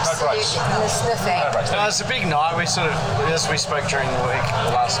 Absolutely, there's nothing. No, it's a big night. We sort of, as we spoke during the week,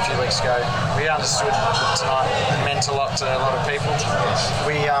 the last few weeks ago, we understood that tonight meant a lot to a lot of people.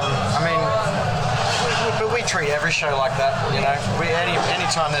 But we treat every show like that, any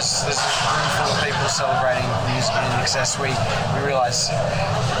time there's a room full of people celebrating music in excess, we realise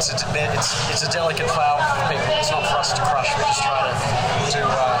it's a delicate flower for people. It's not for us to crush. We just try to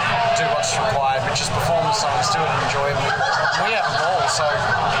do what's required. We just perform the songs, do it and enjoy them. We have a ball, so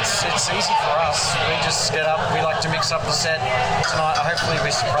it's easy for us. We just get up. We like to mix up the set tonight. Hopefully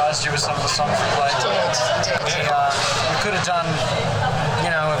we surprised you with some of the songs we played. We could have done,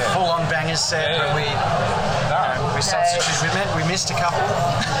 a full-on bangers set, but we substituted. We missed a couple.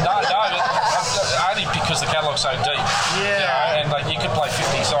 No. only because the catalogue's so deep. Yeah. And you could play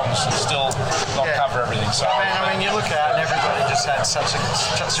 50 songs and still not cover everything. So I mean, you look out and everybody just had such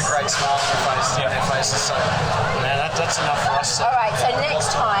a great smile on their faces. So, man, that's enough for us. All right, so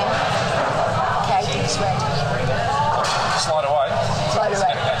next time, okay, deepest red. Slide away.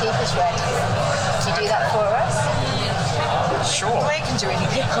 Deepest red. Do you do that for us? Sure. We can do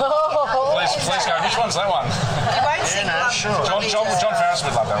anything. Please go. Which one's that one? You won't sing sure. John Farris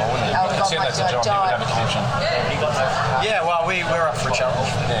would love that one, wouldn't he? Oh, Send that to John. He would have a connection. Yeah, well, we're up for a challenge.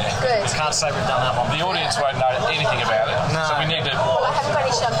 Yeah. Good. We can't say we've done that one. The audience won't know anything about it. No. So we need to... Well, I haven't got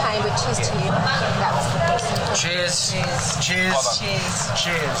any champagne, but cheers to you. That was the best. Cheers. Cheers. Well done.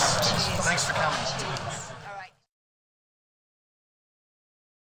 Cheers. Thanks for coming.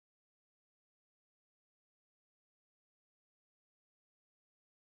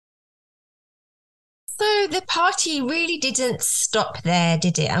 So the party really didn't stop there,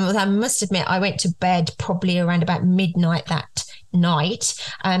 did it? And I must admit, I went to bed probably around about midnight that night.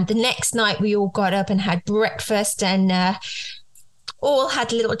 The next night, we all got up and had breakfast and all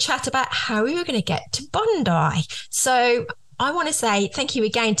had a little chat about how we were going to get to Bondi. So I want to say thank you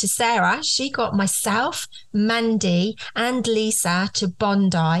again to Sarah. She got myself, Mandy and Lisa to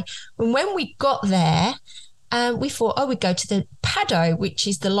Bondi. And when we got there, we thought, we'd go to the Paddo, which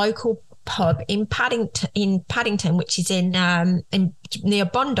is the local pub in Paddington, which is in near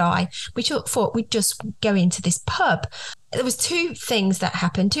Bondi. We thought we'd just go into this pub. There was two things that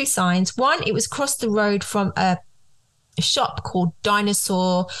happened, two signs. One, it was across the road from a shop called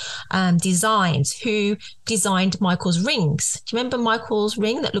Dinosaur Designs, who designed Michael's rings. Do you remember Michael's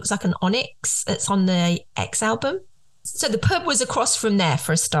ring that looks like an onyx that's on the X album? So the pub was across from there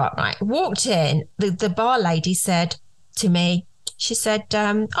for a start, right? Walked in, the bar lady said to me, she said,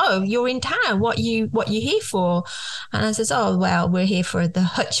 you're in town. What you here for? And I says, oh, well, we're here for the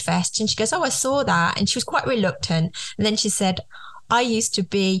Hutch Fest. And she goes, oh, I saw that. And she was quite reluctant. And then she said, I used to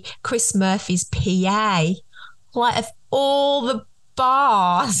be Chris Murphy's PA. Like, of all the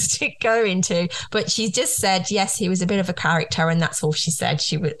bars to go into, but she just said yes, he was a bit of a character, and that's all she said.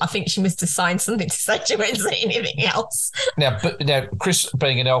 I think she must have signed something to say she wouldn't say anything else. Now, Chris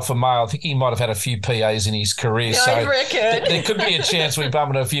being an alpha male, I think he might have had a few PAs in his career, so I reckon there could be a chance we bump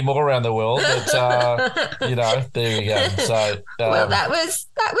into a few more around the world. But there you go. So well, that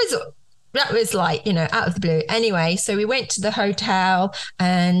was like, out of the blue. Anyway, so we went to the hotel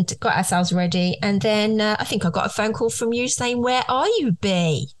and got ourselves ready. And then I think I got a phone call from you saying, where are you,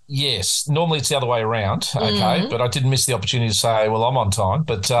 B? Yes, normally it's the other way around, okay, but I didn't miss the opportunity to say, well, I'm on time.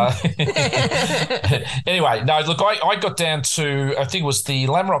 But anyway, no, look, I got down to, I think it was the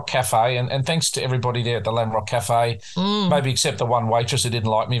Lamrock Cafe, and thanks to everybody there at the Lamrock Cafe, maybe except the one waitress who didn't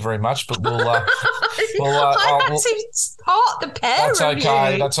like me very much, but we'll I had to part the pair of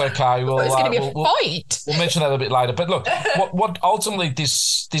you. That's okay. It's going to be a fight. We'll mention that a bit later. But look, what ultimately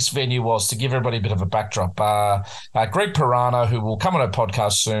this venue was, to give everybody a bit of a backdrop, Greg Pirano, who will come on our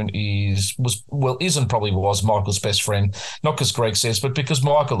podcast soon, was Michael's best friend, not because Greg says, but because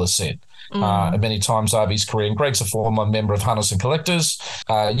Michael has said many times over his career. And Greg's a former member of Hunters and Collectors.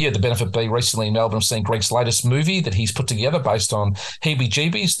 You had the benefit of being recently in Melbourne, seeing Greg's latest movie that he's put together based on Heebie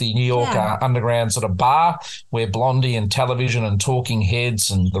Jeebies, the New York underground sort of bar where Blondie and Television and Talking Heads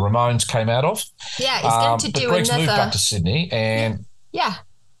and the Ramones came out of. Yeah, he's going to do Greg's another. moved back to Sydney, and I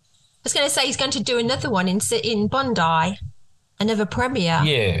was going to say he's going to do another one in Bondi. Another premiere.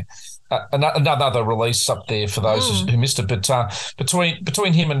 Yeah. Another release up there for those who missed it. But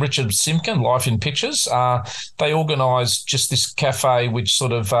between him and Richard Simkin, Life in Pictures, they organised just this cafe which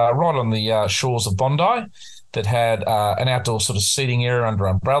sort of right on the shores of Bondi that had an outdoor sort of seating area under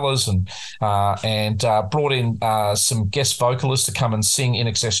umbrellas and brought in some guest vocalists to come and sing In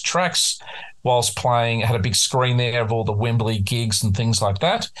Excess tracks whilst playing. Had a big screen there of all the Wembley gigs and things like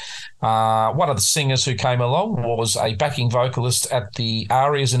that. One of the singers who came along was a backing vocalist at the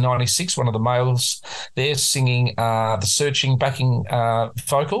Arias in 96, one of the males there singing the Searching backing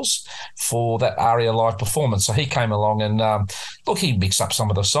vocals for that Aria live performance. So he came along and, he mixed up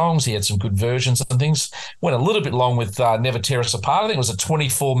some of the songs. He had some good versions and things. Went a little bit long with Never Tear Us Apart. I think it was a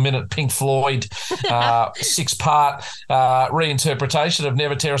 24-minute Pink Floyd 6-part reinterpretation of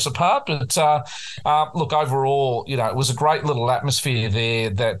Never Tear Us Apart. But overall, it was a great little atmosphere there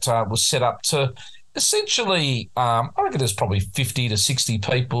that was set up to essentially, I reckon there's probably 50 to 60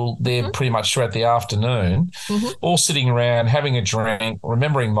 people there pretty much throughout the afternoon, all sitting around, having a drink,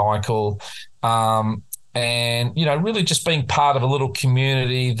 remembering Michael, and, really just being part of a little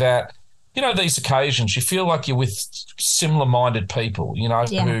community that, these occasions, you feel like you're with similar-minded people,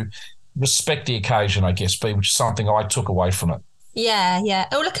 who respect the occasion, I guess, which is something I took away from it. Yeah, yeah.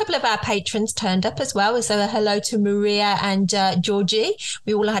 Oh, a couple of our patrons turned up as well. So hello to Maria and Georgie.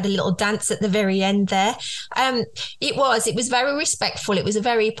 We all had a little dance at the very end there. It was very respectful. It was a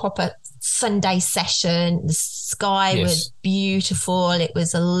very proper Sunday session. The sky was beautiful. It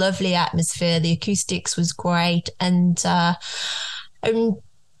was a lovely atmosphere. The acoustics was great. And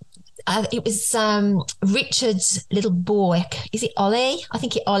it was Richard's little boy. Is it Ollie? I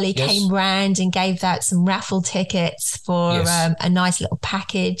think Ollie came round and gave out some raffle tickets for a nice little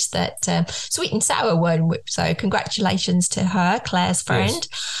package that Sweet and Sour won. So congratulations to her, Claire's friend.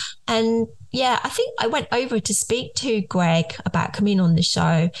 Yes. And yeah, I think I went over to speak to Greg about coming on the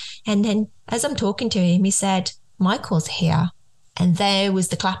show. And then as I'm talking to him, he said, Michael's here. And there was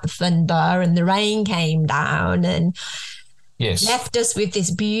the clap of thunder and the rain came down and left us with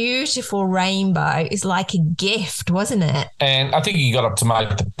this beautiful rainbow. It's like a gift, wasn't it? And I think you got up to make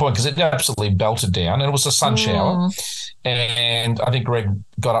the point because it absolutely belted down and it was a sun shower. And I think Greg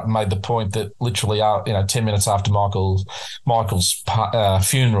got up and made the point that literally, 10 minutes after Michael's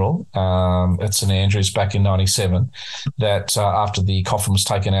funeral at St Andrews back in 97, that after the coffin was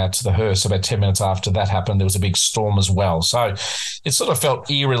taken out to the hearse, about 10 minutes after that happened, there was a big storm as well. So it sort of felt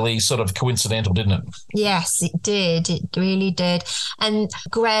eerily sort of coincidental, didn't it? Yes, it did. It really did. And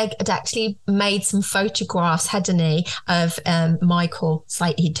Greg had actually made some photographs, hadn't he, of Michael? It's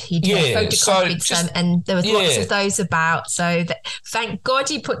like he'd photographed some, and there was lots of those about. So thank God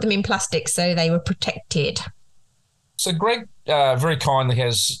he put them in plastic so they were protected. So Greg very kindly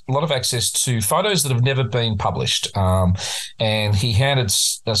has a lot of access to photos that have never been published, and he handed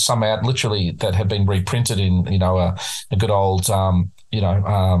some out literally that had been reprinted in a good old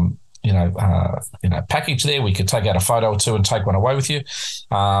package there. We could take out a photo or two and take one away with you,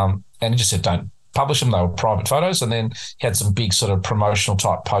 and he just said don't publish them. They were private photos, and then he had some big sort of promotional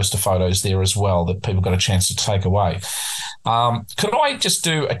type poster photos there as well that people got a chance to take away. Could I just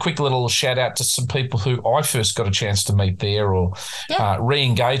do a quick little shout out to some people who I first got a chance to meet there or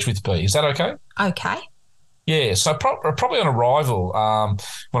re-engage with, B? Is that okay? Okay. Yeah, so probably on arrival,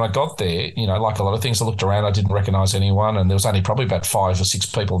 when I got there, like a lot of things, I looked around, I didn't recognise anyone, and there was only probably about 5 or 6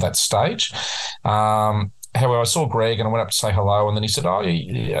 people at that stage. However, I saw Greg and I went up to say hello, and then he said,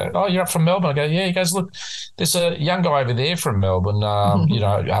 you're up from Melbourne? I go, yeah. He goes, look, there's a young guy over there from Melbourne,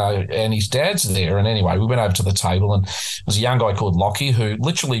 and his dad's there. And anyway, we went over to the table, and it was a young guy called Lockie who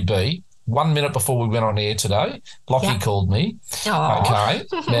literally 1 minute before we went on air today, Lockie called me. Aww. Okay.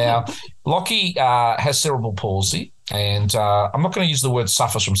 Now, Lockie has cerebral palsy. And I'm not going to use the word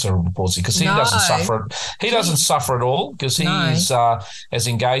suffers from cerebral palsy because he doesn't suffer. He doesn't suffer at all because he's as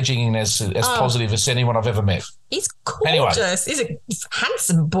engaging and as positive as anyone I've ever met. He's gorgeous. Anyway, he's a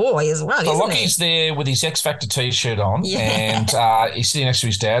handsome boy as well. So Lockie's there with his X Factor T-shirt on, and he's sitting next to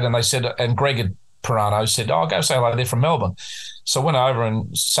his dad. And they said, and Greg Pirano said, "Oh, go say hello. They're from Melbourne." So I went over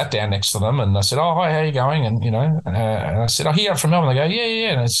and sat down next to them, and I said, "Oh, hi, how are you going?" And and I said, "Oh, you're from Melbourne." They go,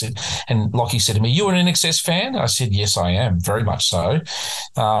 "Yeah." And Lockie said to me, "You an INXS fan?" I said, "Yes, I am, very much so."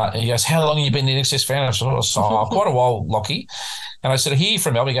 He goes, "How long have you been an INXS fan?" I said, "Oh, quite a while, Lockie." And I said, "Are you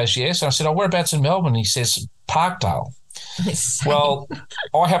from Melbourne?" He goes, "Yes." And I said, "Oh, whereabouts in Melbourne?" He says, "Parkdale." Well,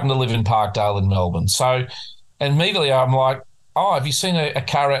 I happen to live in Parkdale in Melbourne, so immediately I'm like, "Oh, have you seen a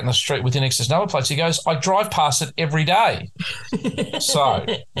car out in the street with INXS number plates?" He goes, "I drive past it every day." So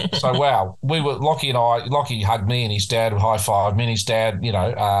wow, Lockie hugged me and his dad would high-five me, and his dad,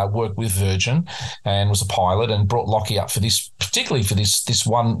 worked with Virgin and was a pilot and brought Lockie up for this, particularly for this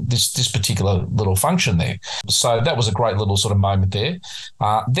particular little function there. So that was a great little sort of moment there.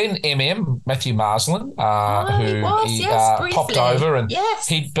 Then Matthew Marsland, who popped over, and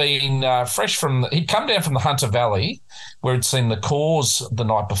he'd been he'd come down from the Hunter Valley where he'd seen the Cause the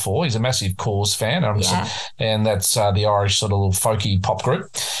night before. He's a massive Cause fan, and that's the Irish sort of little folky pop group.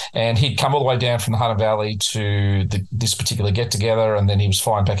 And he'd come all the way down from the Hunter Valley to this particular get-together, and then he was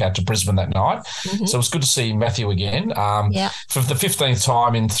flying back out to Brisbane that night. Mm-hmm. So it was good to see Matthew again. For the 15th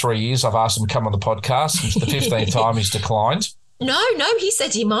time in 3 years, I've asked him to come on the podcast. It's the 15th time he's declined. No, he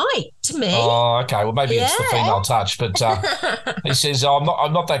said he might to me. Oh, okay. Well, maybe it's the female touch, but he says, I'm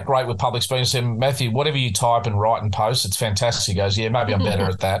not that great with public speaking. I said, "Matthew, whatever you type and write and post, it's fantastic." He goes, "Yeah, maybe I'm better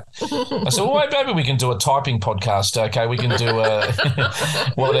at that." I said, "Well, maybe we can do a typing podcast. Okay, we can do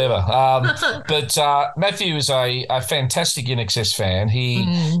whatever." But Matthew is a fantastic INXS fan. He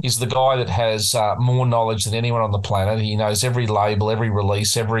is the guy that has more knowledge than anyone on the planet. He knows every label, every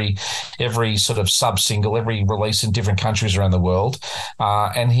release, every sort of sub-single, every release in different countries around the world. world,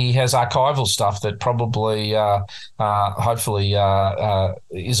 and he has archival stuff that probably, hopefully,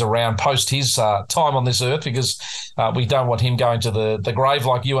 is around post his time on this earth, because we don't want him going to the grave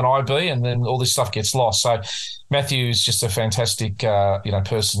like you and I be, and then all this stuff gets lost. So Matthew is just a fantastic,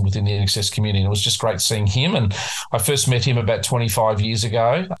 person within the INXS community, and it was just great seeing him. And I first met him about 25 years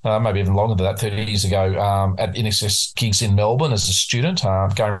ago, maybe even longer than that, 30 years ago, at INXS gigs in Melbourne as a student,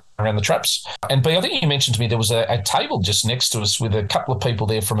 going around the traps. And B, I think you mentioned to me there was a table just next to us with a couple of people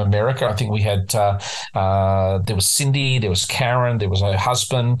there from America. I think we had, there was Cindy, there was Karen, there was her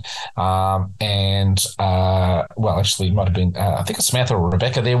husband, and, actually it might have been, I think it's Samantha or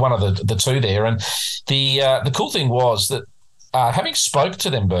Rebecca. They're one of the two there. And the cool thing was that having spoke to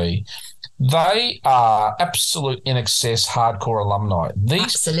them, B, they are absolute INXS hardcore alumni.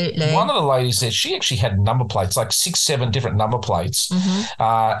 Absolutely. One of the ladies there, she actually had number plates, like 6-7 different number plates,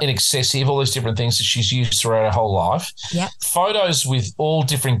 in excessive, all these different things that she's used throughout her whole life. Yep. Photos with all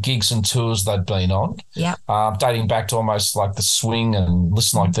different gigs and tours they'd been on, dating back to almost like the Swing and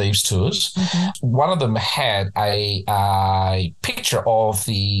Listen Like Thieves tours. One of them had a picture of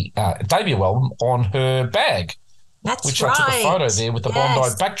the debut album on her bag. That's which right. I took a photo there with the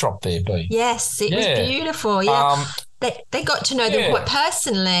Bondi backdrop there, B. Yes, it was beautiful. Yeah. They got to know them quite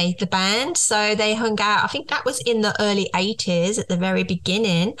personally, the band. So they hung out. I think that was in the early 80s at the very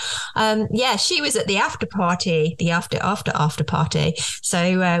beginning. She was at the after party, the after party.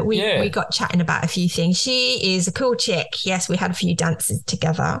 So we got chatting about a few things. She is a cool chick. Yes, we had a few dances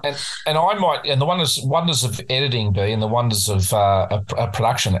together. And the wonders of editing, B, and the wonders of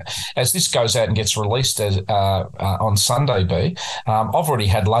production. As this goes out and gets released on Sunday, B, I've already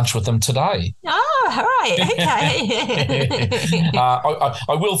had lunch with them today. Oh, all right. Okay.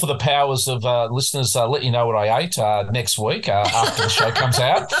 I will, for the powers of listeners, let you know what I ate next week after the show comes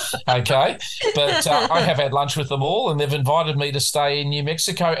out. Okay. But I have had lunch with them all, and they've invited me to stay in New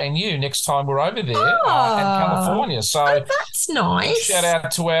Mexico and you next time we're over there and California. So that's nice. Shout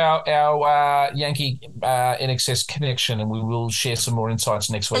out to our Yankee INXS connection, and we will share some more insights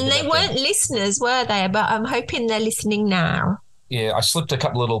next week. And they weren't listeners, were they? But I'm hoping they're listening now. Yeah, I slipped a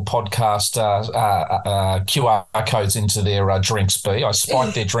couple little podcast QR codes into their drinks, B. I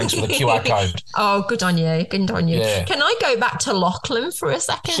spiked their drinks with a QR code. Oh, good on you. Good on you. Yeah. Can I go back to Lachlan for a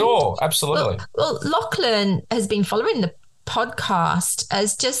second? Sure, absolutely. Well, Lachlan has been following the podcast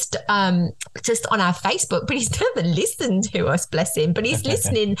as just on our Facebook, but he's never listened to us, bless him. But he's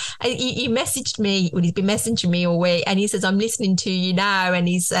listening. He messaged me, he's been messaging me all week, and he says, I'm listening to you now, and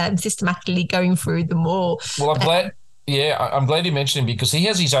he's systematically going through them all. Well, I'm glad. Yeah, I'm glad you mentioned him because he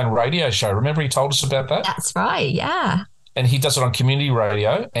has his own radio show. Remember he told us about that? That's right, yeah. And he does it on community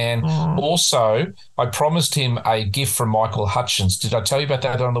radio. And also, I promised him a gift from Michael Hutchins. Did I tell you about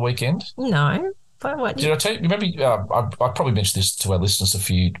that on the weekend? No. What? Did I tell you? Remember, I probably mentioned this to our listeners a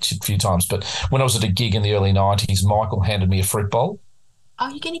few times, but when I was at a gig in the early 90s, Michael handed me a fruit bowl. Oh,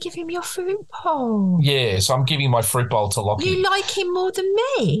 you're going to give him your fruit bowl? Yeah, so I'm giving my fruit bowl to Lockie. You like him more than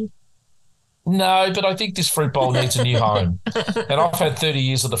me? No, but I think this fruit bowl needs a new home. And I've had 30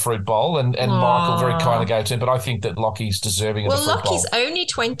 years of the fruit bowl, and Michael very kindly gave to him, but I think that Lockie's deserving of the fruit bowl. Well, Lockie's only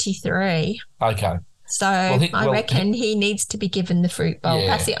 23. Okay. So I reckon he needs to be given the fruit bowl.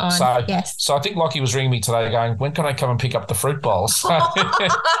 Yeah. Pass it on. Yes. So I think Lockie was ringing me today going, when can I come and pick up the fruit bowl? But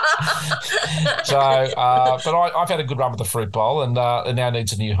I've had a good run with the fruit bowl, and it now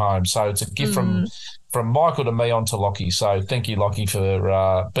needs a new home. So it's a gift from Michael to me onto Lockie. So thank you, Lockie,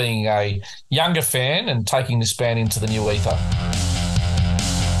 for being a younger fan and taking this band into the new ether.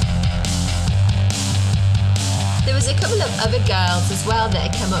 There was a couple of other girls as well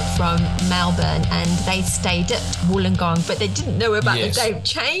that had come up from Melbourne, and they stayed at Wollongong, but they didn't know about the Don't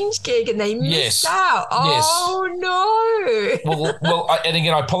Change gig, and they missed out. Oh, no. Well, and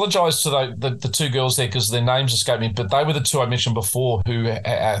again, I apologise to the two girls there because their names escaped me, but they were the two I mentioned before who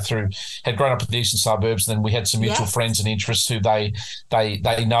had grown up in the eastern suburbs, and then we had some mutual friends and interests who they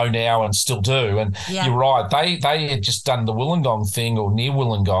know now and still do. And you're right, they had just done the Wollongong thing, or near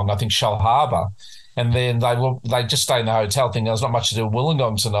Wollongong, I think Shell Harbour. And then they just stayed in the hotel thinking there was not much to do in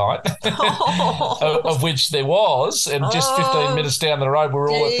Wollongong tonight, of which there was. And just 15 minutes down the road, we're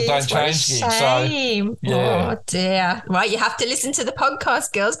all at the Don't Change gig. So, oh, dear. Right, you have to listen to the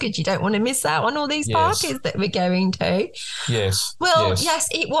podcast, girls, because you don't want to miss out on all these parties that we're going to. Yes. Well, yes,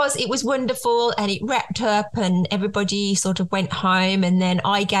 it was wonderful, and it wrapped up, and everybody sort of went home. And then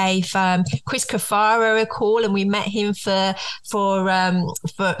I gave Chris Cafaro a call, and we met him for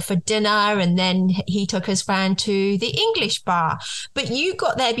dinner, and then he took us round to the English bar. But you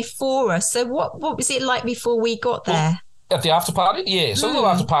got there before us. So what was it like before we got there? At the after party? Yeah. So a little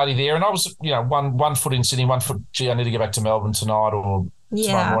after party there. And I was, one foot in Sydney, 1 foot, I need to get back to Melbourne tonight or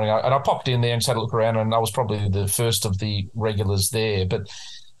tomorrow morning. And I popped in there and just had a look around, and I was probably the first of the regulars there. But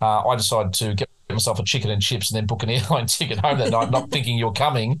I decided to get myself a chicken and chips and then book an airline ticket home that night, not thinking you're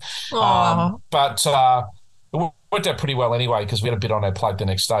coming. But it worked out pretty well anyway because we had a bit on our plate the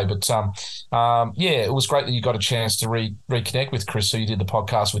next day. But, it was great that you got a chance to reconnect with Chris, who you did the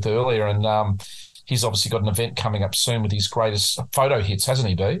podcast with earlier. And he's obviously got an event coming up soon with his greatest photo hits, hasn't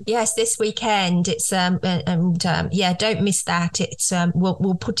he, Bea? Yes, this weekend. It's don't miss that. It's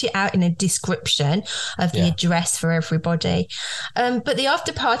we'll put it out in a description of the address for everybody. But the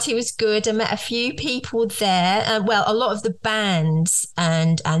after party was good. I met a few people there. A lot of the bands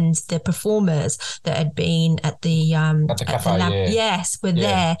and the performers that had been at the cafe, were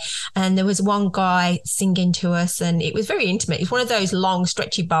there. And there was one guy singing to us, and it was very intimate. It's one of those long,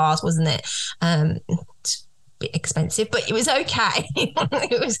 stretchy bars, wasn't it? It's a bit expensive, but it was okay.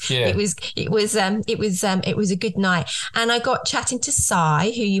 It was a good night. And I got chatting to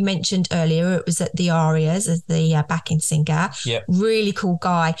Sai, who you mentioned earlier. It was at the Arias as the backing singer. Yep. Really cool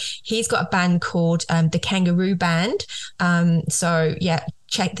guy. He's got a band called the Kangaroo Band.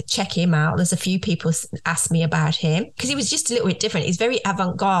 Check him out. There's a few people asked me about him because he was just a little bit different. He's very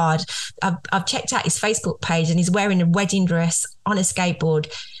avant-garde. I've checked out his Facebook page, and he's wearing a wedding dress on a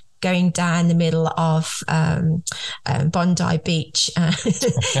skateboard going down the middle of Bondi Beach.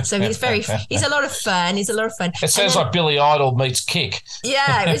 So he's a lot of fun. It sounds like Billy Idol meets Kick.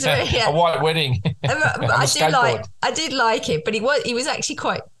 Yeah, it was a white wedding. I did like it, but he was actually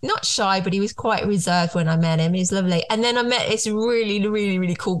quite not shy, but he was quite reserved when I met him. He was lovely. And then I met this really, really,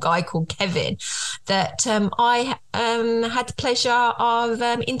 really cool guy called Kevin that I had the pleasure of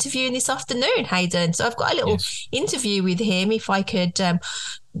interviewing this afternoon, Hayden. So I've got a little interview with him. If I could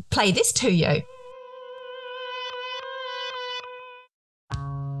play this to you.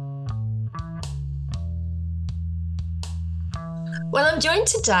 Well, I'm joined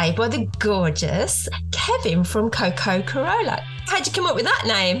today by the gorgeous Kevin from Coco Corolla. How'd you come up with that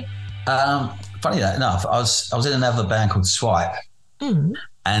name? Funny enough, I was in another band called Swipe, and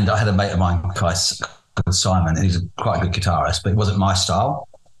I had a mate of mine called Simon, and he's quite a good guitarist, but it wasn't my style.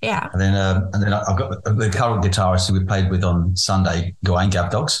 Yeah. And then I've got the current guitarist who we played with on Sunday, Gawain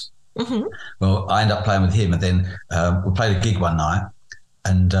Gab Dogs. Mm-hmm. Well, I ended up playing with him, and then we played a gig one night,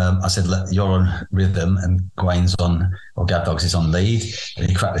 and I said, "Look, you're on rhythm, and Gawain's or Gab Dogs is on lead," and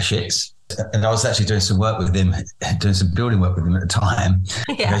he cracked the shits. And I was actually doing some work with him, doing some building work with him at the time.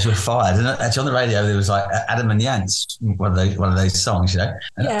 Yeah. Because you're fired. And actually on the radio there was like Adam and Yance, one of those songs, And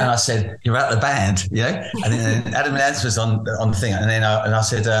I said, "You're out of the band," And then Adam and Yance was on the thing, and then I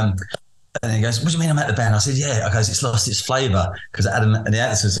said, and then he goes, "What do you mean I'm at the band?" I said, "Yeah." I goes, "It's lost its flavour because Adam and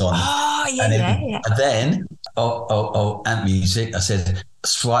Yance was on." Oh yeah, And then Ant Music, I said,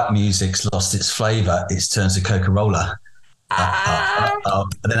 "Swipe Music's lost its flavour. It's turned to Coca-Cola."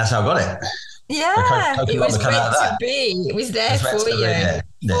 And then that's how I got it. Yeah, it was meant to be. It was there for you,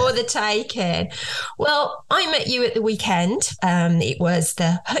 for the taking. Well, I met you at the weekend. It was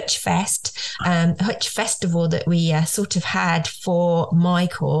the Hutch Fest, Hutch Festival that we sort of had for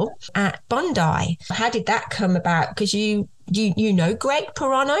Michael at Bondi. How did that come about? Because you know Greg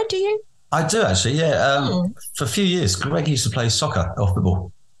Pirano, do you? I do actually, yeah. For a few years, Greg used to play soccer or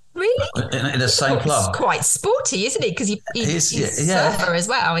football. Really? In the same club. It's quite sporty, isn't it? Because he's a surfer as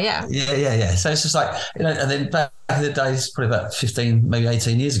well, yeah. Yeah. So it's just like, and then back in the days, probably about 15, maybe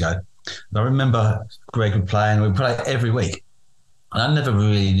 18 years ago, I remember Greg would play, and we'd play every week. And I never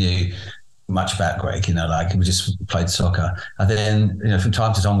really knew much about Greg, we just played soccer. And then, from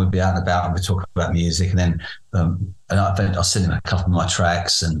time to time, we'd be out and about and we'd talk about music. And then I sent him a couple of my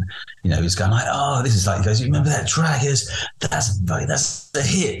tracks, and, he was going like, "Oh, this is like," he goes, "You remember that track? That's the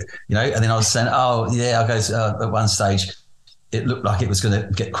hit," And then I was saying, "Oh, yeah," I goes, at one stage, it looked like it was going to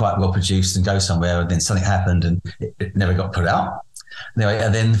get quite well produced and go somewhere. And then something happened and it never got put out. Anyway,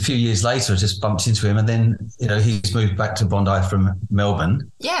 and then a few years later, I just bumped into him, and then, he's moved back to Bondi from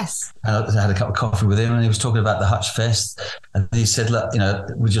Melbourne. Yes. And I had a cup of coffee with him, and he was talking about the Hutch Fest, and he said, "Look,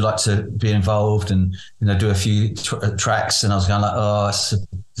 would you like to be involved and, do a few tracks?" And I was going like, "Oh,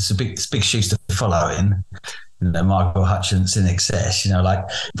 it's big shoes to follow in." Michael Hutchence in excess,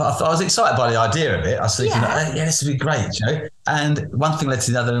 but I was excited by the idea of it. I was thinking, this would be great, And one thing led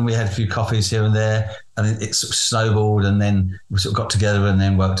to the other, and we had a few coffees here and there, and it sort of snowballed, and then we sort of got together and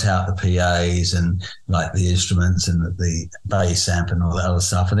then worked out the PAs and like the instruments and the bass amp and all that other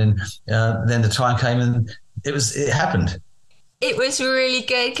stuff. And then the time came, and it happened. It was really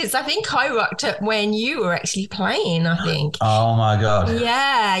good because I think I rocked up when you were actually playing, I think. Oh, my God.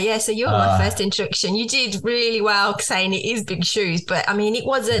 Yeah. So you were my first introduction. You did really well saying it is big shoes, but I mean, it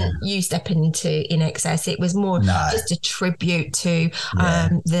wasn't you stepping into In Excess. It was more just a tribute to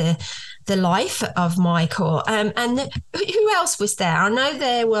the life of Michael. And who else was there? I know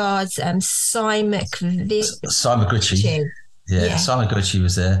there was Simon McRitchie. Yeah, Simon McRitchie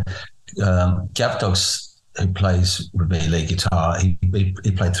was there. Gav Dogs, who plays with me lead guitar, he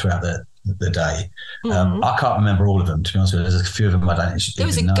played throughout the day. I can't remember all of them, to be honest with you. There's a few of them I don't. There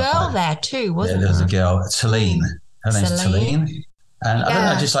was a girl there too, wasn't there? Yeah, there was a girl, Talene. Her name's Talene. And I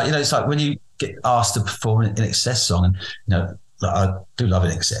don't know, just like, it's like when you get asked to perform an In Excess song, and, like, I do love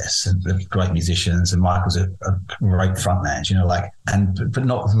In Excess, and they're great musicians, and Michael's a great frontman, but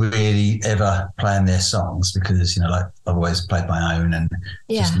not really ever playing their songs because, like, I've always played my own and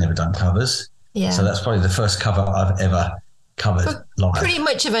just never done covers. Yeah. So that's probably the first cover I've ever covered live. Pretty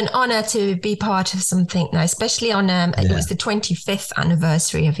much of an honour to be part of something now, especially on it was the 25th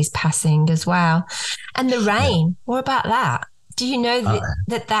anniversary of his passing as well. And The Rain, what about that? Do you know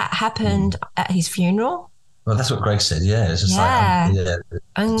that happened at his funeral? Well, that's what Greg said. Yeah, it's just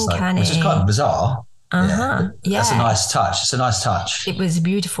uncanny, which is kind of bizarre. Yeah, that's a nice touch. It's a nice touch. It was a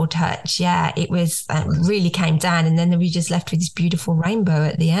beautiful touch. Yeah, it was. Really came down, and then we just left with this beautiful rainbow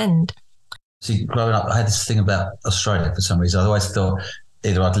at the end. See, growing up, I had this thing about Australia for some reason. I always thought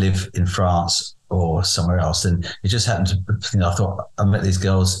either I'd live in France or somewhere else, and it just happened to. I thought I met these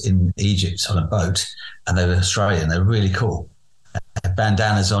girls in Egypt on a boat, and they were Australian. They were really cool.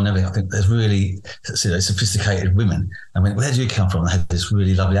 Bandanas on, everything. I think there's really sophisticated women. I went, where do you come from? They had this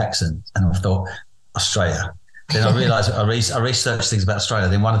really lovely accent, and I thought, Australia. Then I realised I researched things about Australia.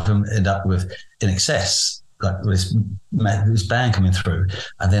 Then one of them ended up with In Excess, like this band coming through,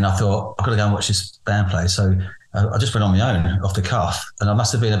 and then I thought I've got to go and watch this band play. So I just went on my own off the cuff, and I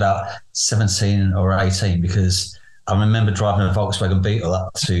must have been about 17 or 18 because I remember driving a Volkswagen Beetle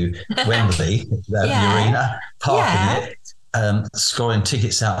up to Wembley, the arena, parking it. Scoring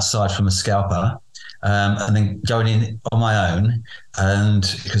tickets outside from a scalper, and then going in on my own, and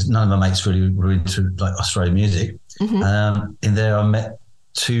because none of my mates really were into like Australian music. In there I met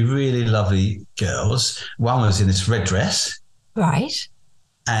two really lovely girls. One was in this red dress, right,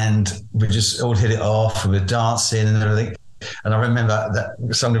 and we just all hit it off. We were dancing and everything, and I remember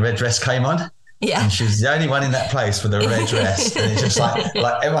that song The Red Dress came on. Yeah. And she was the only one in that place with a red dress. And it's just like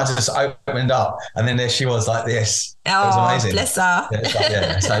everyone just opened up. And then there she was like this. It was amazing. Bless her.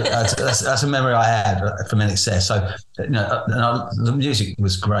 So that's a memory I had from In Excess. So, the music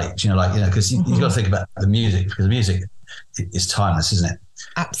was great, because you've got to think about the music, because the music is timeless, isn't it?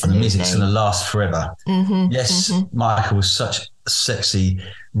 Absolutely. And the music's going to last forever. Yes, Michael was such a sexy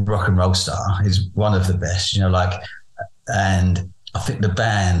rock and roll star. He's one of the best, and I think the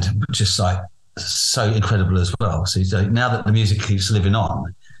band just like, so incredible as well. So now that the music keeps living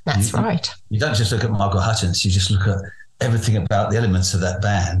on, that's right. You don't just look at Michael Hutchence, you just look at everything about the elements of that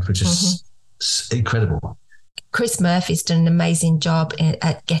band, which is incredible. Chris Murphy's done an amazing job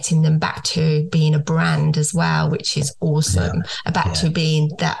at getting them back to being a brand as well, which is awesome. Back to being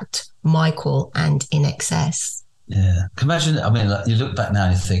that Michael and In Excess. Yeah. Imagine, you look back now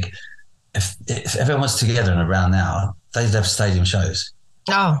and you think, if everyone was together and around now, they'd have stadium shows.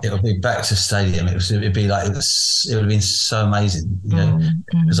 Oh, it would be back to stadium. It'd be like it would have been so amazing,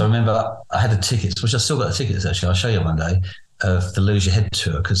 Because I remember I had the tickets, which I still got the tickets actually. I'll show you one day of the Lose Your Head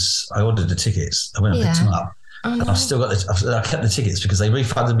tour because I ordered the tickets. I went and picked them up, and I've still got I kept the tickets because they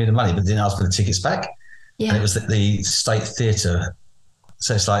refunded me the money, but didn't ask for the tickets back. Yeah, and it was the State Theatre,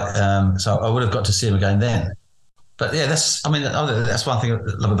 so it's like so I would have got to see them again then. But yeah, that's one thing I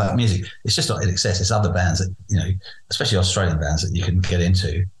love about music. It's just not In Excess. It's other bands that, especially Australian bands that you can get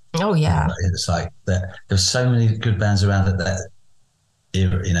into. Oh, yeah. It's like that. There's so many good bands around at that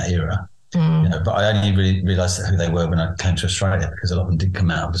era, in that era. But I only really realised who they were when I came to Australia because a lot of them did come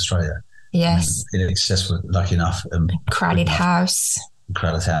out of Australia. Yes. In Excess were lucky enough. Crowded House.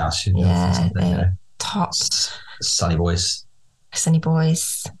 Crowded House. Top. Sunny Boys.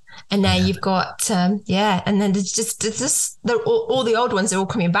 And now you've got, and then there's just all the old ones are all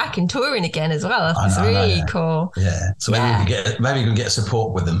coming back and touring again as well. It's really cool. Yeah. So maybe we can get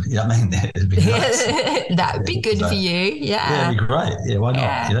support with them. You know what I mean? It'd be nice. That would be good for you. Yeah. Yeah, it'd be great. Yeah, why not?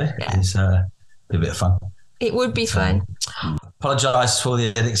 Yeah. It's be a bit of fun. It would be fun. Apologise for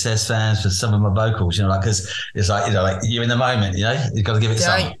the In Excess fans for some of my vocals, because it's like, like you're in the moment, you've got to give it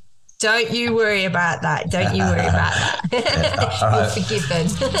some. Don't you worry about that. Don't you worry about that. You're forgiven.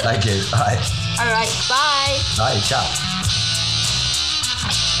 Thank you. Bye. All right. Bye. Bye. Ciao.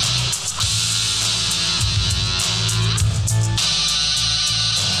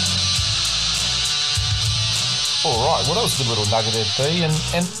 All right. Well, that was a good little nugget there, B. And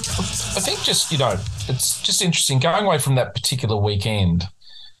I think just, it's just interesting going away from that particular weekend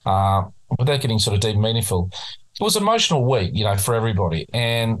without getting sort of deep and meaningful. It was an emotional week, for everybody.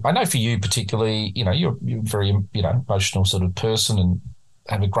 And I know for you particularly, you're a very, emotional sort of person and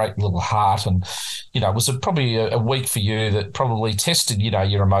have a great little heart. And, it was probably a week for you that probably tested,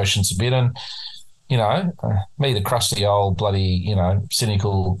 your emotions a bit. And, me, the crusty old bloody,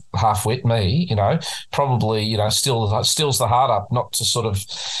 cynical half-wit me, probably, stills the heart up not to sort of,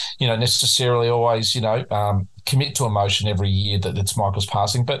 necessarily always, commit to emotion every year that it's Michael's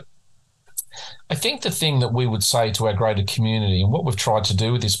passing. But I think the thing that we would say to our greater community and what we've tried to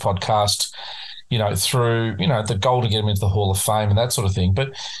do with this podcast, through, the goal to get him into the Hall of Fame and that sort of thing,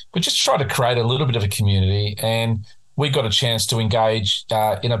 but we just try to create a little bit of a community, and we got a chance to engage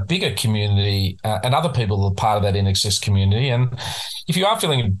in a bigger community and other people are part of that INXS community. And if you are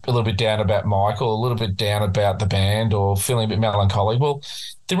feeling a little bit down about Michael, a little bit down about the band, or feeling a bit melancholy, well,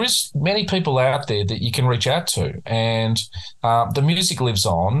 there is many people out there that you can reach out to, and the music lives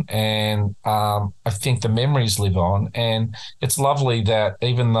on, and I think the memories live on. And it's lovely that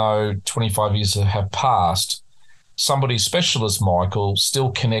even though 25 years have passed, somebody special as Michael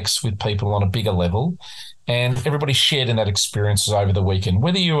still connects with people on a bigger level. And everybody shared in that experiences over the weekend.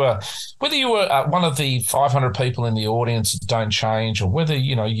 Whether you were one of the 500 people in the audience that don't change, or whether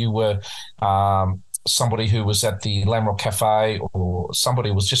you were somebody who was at the Lamrock Cafe, or somebody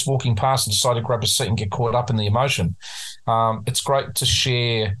who was just walking past and decided to grab a seat and get caught up in the emotion. It's great to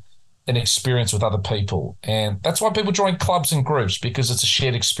share an experience with other people, and that's why people join clubs and groups, because it's a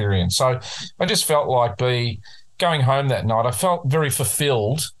shared experience. So I just felt like going home that night, I felt very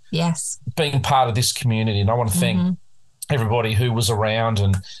fulfilled. Yes. Being part of this community. And I want to thank everybody who was around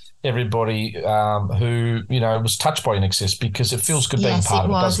and everybody who, was touched by INXS, because it feels good being part of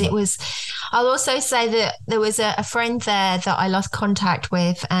it, doesn't it? It was. I'll also say that there was a friend there that I lost contact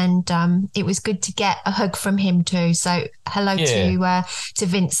with, and it was good to get a hug from him too. So hello to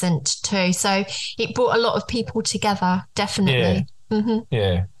Vincent too. So it brought a lot of people together, definitely. Yeah. Mm-hmm.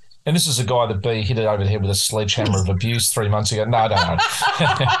 Yeah. And this is a guy that B hit it over the head with a sledgehammer of abuse 3 months ago. No. No.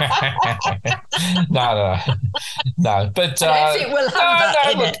 But I don't think we'll have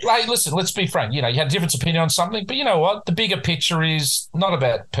that in it. Hey, listen, let's be frank. You had a different opinion on something, but you know what? The bigger picture is not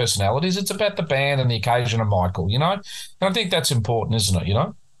about personalities. It's about the band and the occasion of Michael, And I think that's important, isn't it,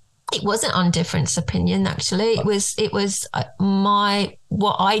 It wasn't on difference opinion, actually. It was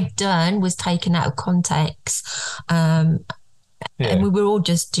what I'd done was taken out of context. And we were all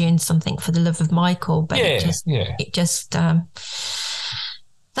just doing something for the love of Michael, but that's the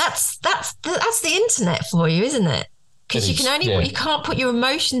internet for you, isn't it? Because you can't put your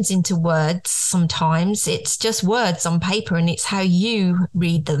emotions into words sometimes. It's just words on paper, and it's how you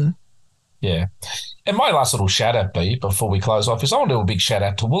read them. Yeah. And my last little shout out, B, before we close off, is I want to do a big shout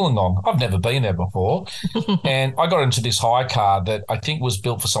out to Wollongong. I've never been there before. And I got into this hire car that I think was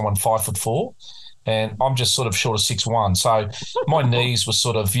built for someone 5'4". And I'm just sort of short of 6'1". So my knees were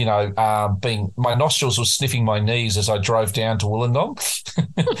sort of, my nostrils were sniffing my knees as I drove down to Wollongong.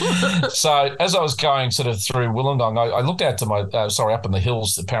 So as I was going sort of through Wollongong, I looked out to up in the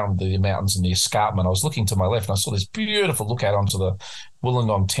hills, apparently the mountains and the escarpment. I was looking to my left and I saw this beautiful look out onto the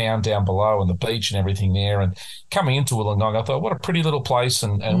Wollongong town down below and the beach and everything there. And coming into Wollongong, I thought, what a pretty little place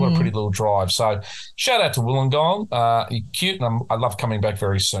and what a pretty little drive. So shout out to Wollongong. You're cute, and I love coming back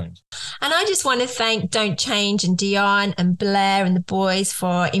very soon. And I just want to thank Don't Change and Dion and Blair and the boys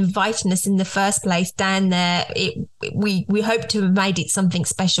for inviting us in the first place down there. We hope to have made it something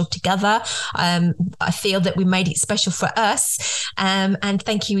special together. I feel that we made it special for us. And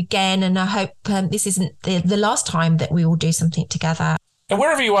thank you again. And I hope this isn't the last time that we will do something together. And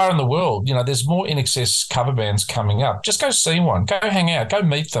wherever you are in the world, there's more INXS cover bands coming up. Just go see one, go hang out, go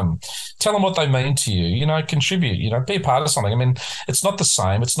meet them, tell them what they mean to you, contribute, be a part of something. I mean, it's not the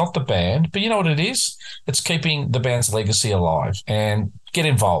same, it's not the band, but you know what it is? It's keeping the band's legacy alive, and get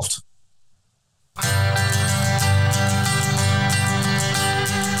involved.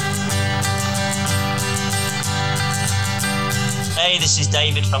 Hey, this is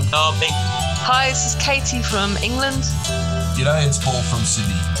David from Derby. Hi, this is Katie from England. G'day, it's Paul from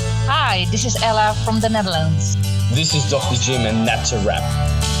Sydney. Hi, this is Ella from the Netherlands. This is Dr. Jim and that's a wrap.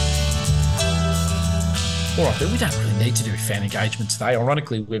 All right, but we don't really need to do fan engagement today.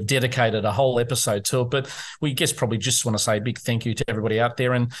 Ironically, we've dedicated a whole episode to it, but we guess probably just want to say a big thank you to everybody out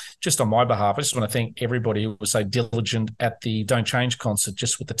there. And just on my behalf, I just want to thank everybody who was so diligent at the Don't Change concert,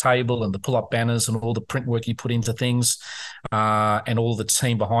 just with the table and the pull-up banners and all the print work you put into things, and all the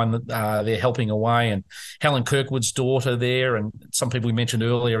team behind there helping away, and Helen Kirkwood's daughter there, and some people we mentioned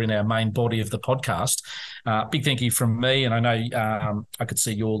earlier in our main body of the podcast. Big thank you from me, and I know I could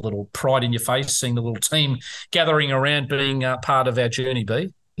see your little pride in your face, seeing the little team gathering around, being part of our journey,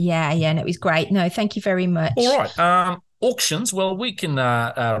 B. Yeah, and it was great. No, thank you very much. All right. Auctions, well, we can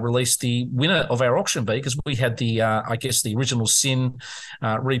release the winner of our auction, B, because we had the, I guess, the Original Sin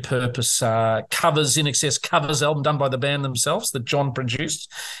repurpose covers, In Excess covers album done by the band themselves that John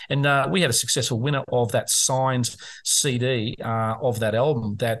produced. And we had a successful winner of that signed CD of that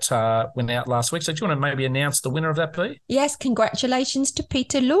album that went out last week. So do you want to maybe announce the winner of that, B? Yes, congratulations to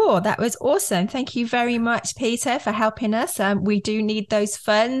Peter Law. That was awesome. Thank you very much, Peter, for helping us. We do need those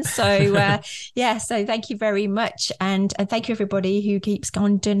funds. So, so thank you very much. And thank you, everybody who keeps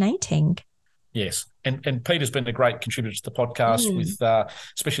on donating. Yes. And Peter's been a great contributor to the podcast with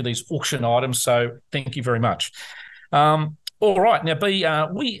especially these auction items. So thank you very much. All right. Now, B,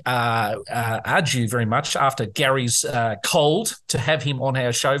 we urge you very much after Gary's cold to have him on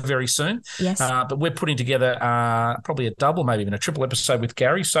our show very soon. Yes. But we're putting together probably a double, maybe even a triple episode with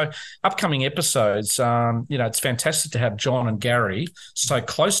Gary. So upcoming episodes, it's fantastic to have John and Gary so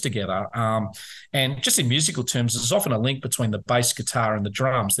close together. And just in musical terms, there's often a link between the bass guitar and the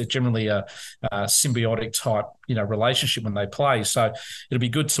drums. They're generally a symbiotic type, relationship when they play. So it'll be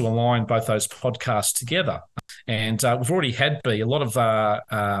good to align both those podcasts together. And we've already had a lot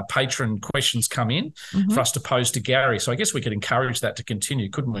of patron questions come in for us to pose to Gary. So I guess we could encourage that to continue,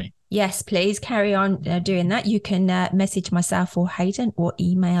 couldn't we? Yes, please carry on doing that. You can message myself or Hayden or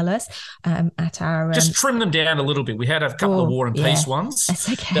email us at our... Just trim them down a little bit. We had a couple of War and Peace ones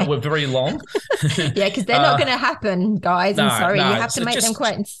that were very long. Yeah, because they're not going to happen, guys. I'm sorry. You have to make them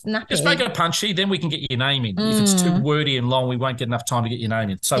quite snappy. Just make it punchy, then we can get your name in. If it's too wordy and long, we won't get enough time to get your name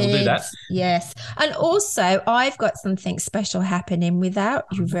in. So we'll do that. Yes. And also, I've got something special happening without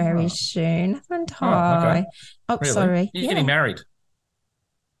you very soon, haven't I? Okay. Oh, really? Sorry. You're getting married.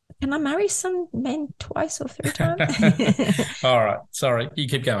 Can I marry some men twice or three times? All right. Sorry. You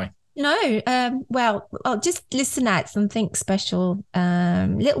keep going. No. Well, I'll just listen out. Something special,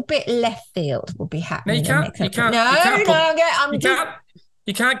 little bit left field will be happening. No, you can't.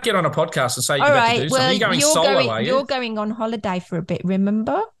 You can't get on a podcast and say you're about to do something. You're going solo, are you? You're going on holiday for a bit,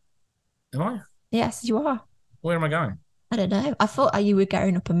 remember? Am I? Yes, you are. Where am I going? I don't know. I thought you were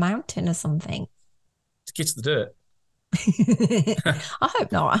going up a mountain or something. To kiss the dirt. I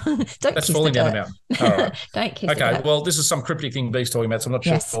hope not. That's falling down the mountain. All right. Don't kiss Okay, it. well, this is some cryptic thing B's talking about, so I'm not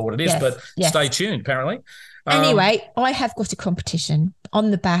sure what it is, but stay tuned, apparently. Anyway, I have got a competition on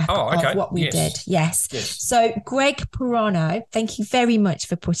the back of what we did. Yes. So Greg Pirano, thank you very much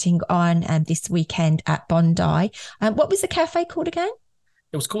for putting on this weekend at Bondi. What was the cafe called again?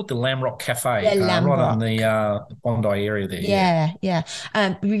 It was called the Lamrock Cafe, right on the Bondi area there. Yeah.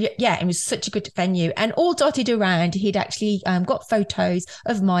 It was such a good venue. And all dotted around, he'd actually got photos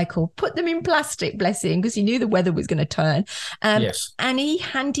of Michael, put them in plastic, bless him, because he knew the weather was going to turn. And he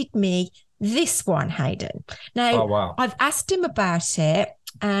handed me this one, Hayden. Now, I've asked him about it.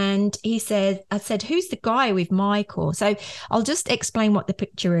 And I said, who's the guy with Michael? So I'll just explain what the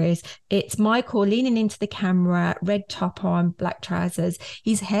picture is. It's Michael leaning into the camera, red top on, black trousers.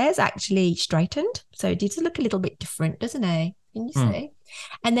 His hair's actually straightened. So it does look a little bit different, doesn't it? Can you see?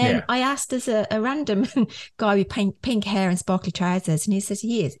 And then I asked as a random guy with pink hair and sparkly trousers, and he says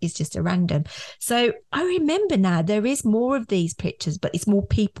he's just a random. So I remember now there is more of these pictures, but it's more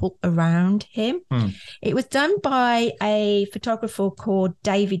people around him. It was done by a photographer called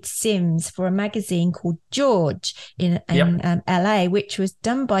David Sims for a magazine called George in LA, which was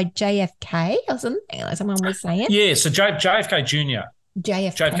done by JFK or something like someone was saying. Yeah, so JFK Jr.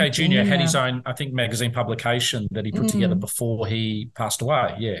 JFK Jr. had his own, I think, magazine publication that he put together before he passed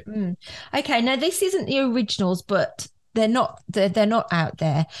away. Yeah. Okay. Now this isn't the originals, but they're not out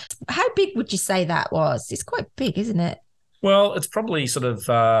there. How big would you say that was? It's quite big, isn't it? Well, it's probably sort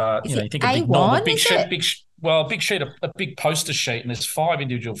of you think of big a big poster sheet, and there's 5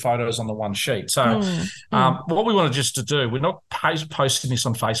 individual photos on the one sheet. So what we wanted just to do, we're not posting this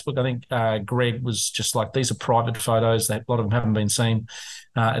on Facebook. I think Greg was just like, these are private photos. A lot of them haven't been seen,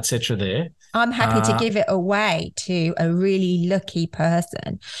 etc. there. I'm happy to give it away to a really lucky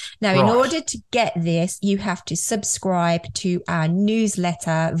person. Now, in order to get this, you have to subscribe to our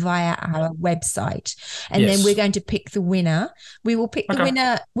newsletter via our website. And then we're going to pick the winner. We will pick the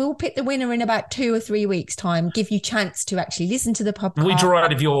winner. We will pick the winner in about 2 or 3 weeks' time, give you a chance to actually listen to the podcast. We drew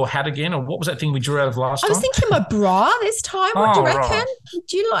out of your hat again, or what was that thing we drew out of last time? I was thinking my bra this time. What do you reckon? Right.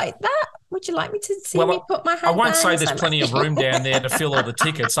 Do you like that? Would you like me to see me put my hand I won't down say there's plenty of room down there to fill all the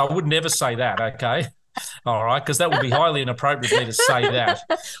tickets. I would never say that, okay? All right, because that would be highly inappropriate for me to say that.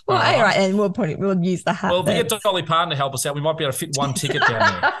 Well, all right, and we'll use the hat. Well, if we get Dolly Parton to help us out, we might be able to fit one ticket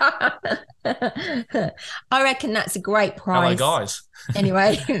down there. I reckon that's a great prize. Hello, guys.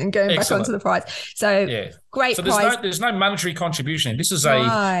 Anyway, going back onto the prize. So great prize. There's no monetary contribution. This is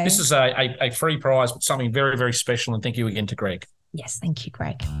a free prize, but something very, very special. And thank you again to Greg. Yes, thank you,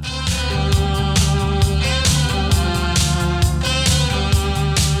 Greg.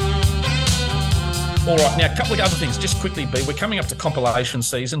 All right, now a couple of other things, just quickly, B. We're coming up to compilation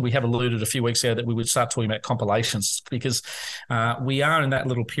season. We have alluded a few weeks ago that we would start talking about compilations because we are in that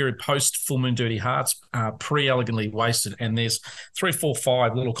little period post Full Moon Dirty Hearts, pre-Elegantly Wasted, and there's 3, 4,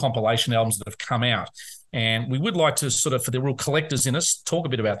 5 little compilation albums that have come out. And we would like to sort of, for the real collectors in us, talk a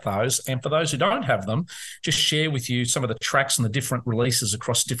bit about those. And for those who don't have them, just share with you some of the tracks and the different releases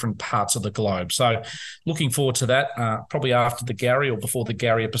across different parts of the globe. So looking forward to that, probably after the Gary or before the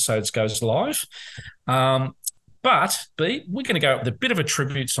Gary episodes goes live. But, B, we're going to go with a bit of a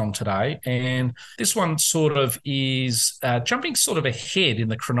tribute song today, and this one sort of is jumping sort of ahead in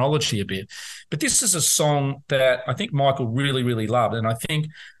the chronology a bit. But this is a song that I think Michael really, really loved, and I think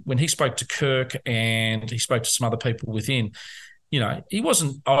when he spoke to Kirk and he spoke to some other people within, he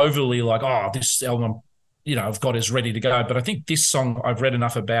wasn't overly like, oh, this album, I've got is ready to go. But I think this song I've read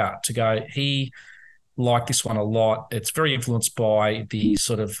enough about to go, he liked this one a lot. It's very influenced by the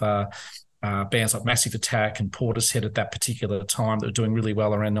sort of bands like Massive Attack and Portishead at that particular time that were doing really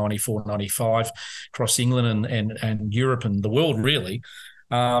well around 94, 95 across England and Europe and the world, really.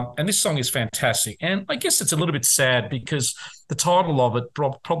 And this song is fantastic. And I guess it's a little bit sad because the title of it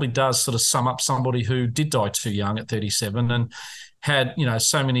probably does sort of sum up somebody who did die too young at 37 and had,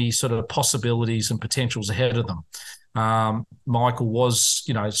 so many sort of possibilities and potentials ahead of them. Michael was,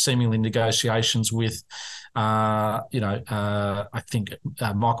 seemingly in negotiations with, I think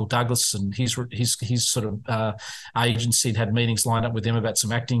Michael Douglas and his sort of agency had meetings lined up with them about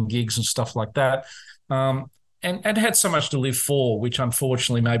some acting gigs and stuff like that. And had so much to live for, which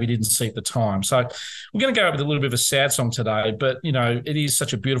unfortunately maybe didn't see at the time. So we're going to go with a little bit of a sad song today, but, it is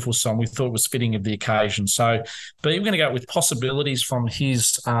such a beautiful song. We thought it was fitting of the occasion. So, but we're going to go with Possibilities from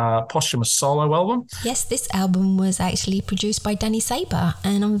his posthumous solo album. Yes, this album was actually produced by Danny Saber,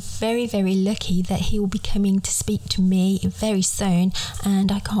 and I'm very, very lucky that he will be coming to speak to me very soon,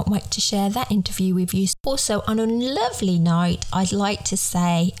 and I can't wait to share that interview with you. Also, on a lovely note, I'd like to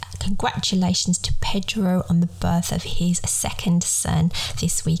say congratulations to Pedro on the birth of his second son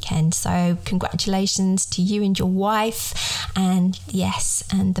this weekend. So congratulations to you and your wife, and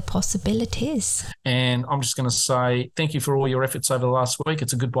the Possibilities. And I'm just going to say thank you for all your efforts over the last week.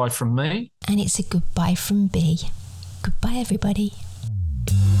 It's a goodbye from me. And it's a goodbye from B. Goodbye, everybody.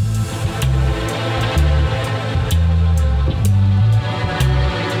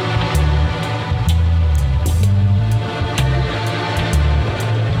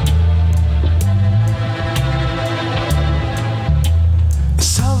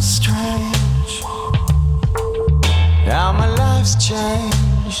 Strange how my life's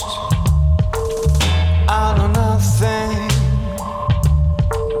changed. I know nothing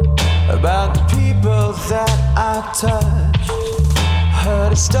about the people that I touched.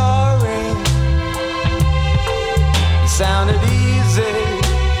 Heard a story, it sounded easy.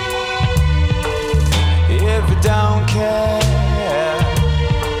 If you don't care,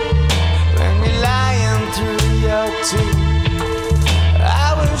 when you're lying through your teeth,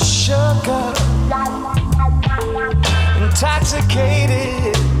 shook up,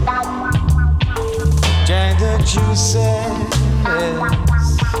 intoxicated, drank the juices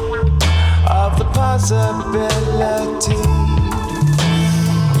of the possibility.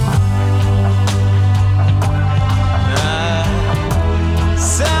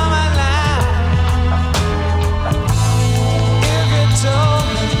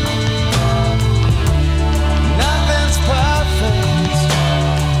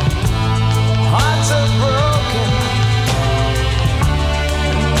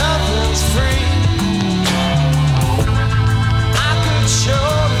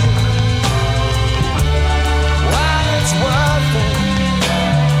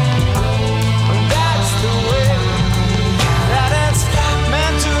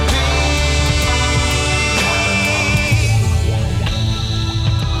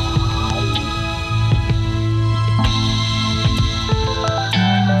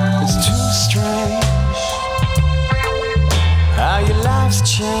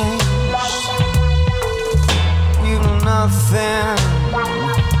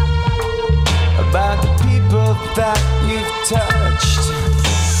 that you've touched.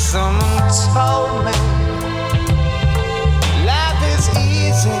 Someone told me life is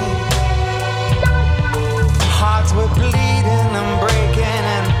easy. Hearts were bleeding and breaking,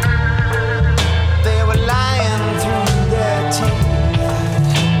 and they were lying through their teeth.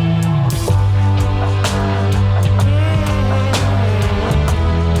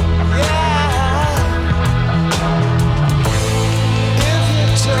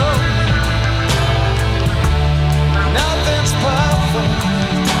 Nothing's perfect.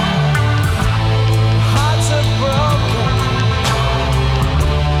 Hearts are broken.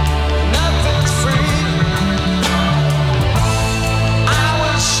 Nothing's free. I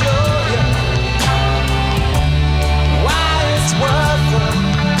will show you why it's worth it.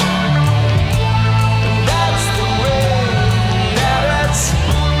 That's the way that it's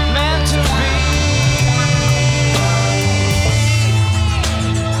meant to be.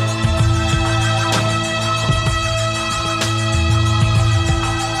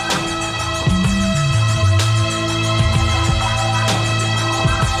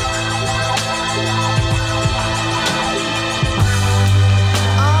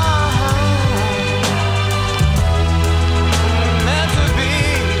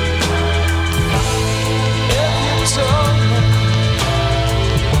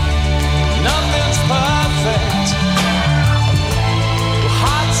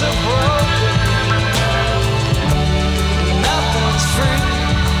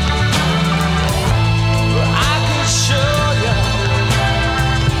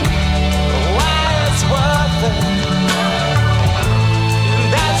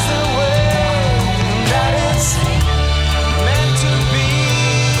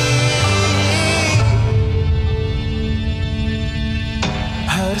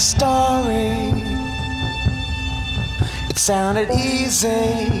 Story. It sounded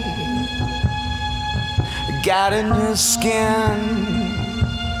easy. Got a new skin,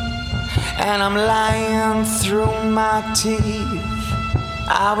 and I'm lying through my teeth.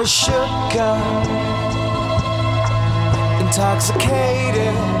 I was shook up,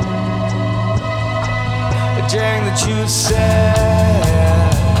 intoxicated during the juices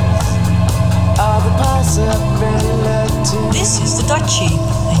of the possibility. This is the Dutchie,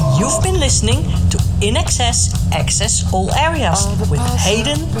 and you've been listening to In Excess, Access All Areas with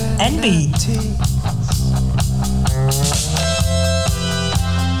Hayden and B.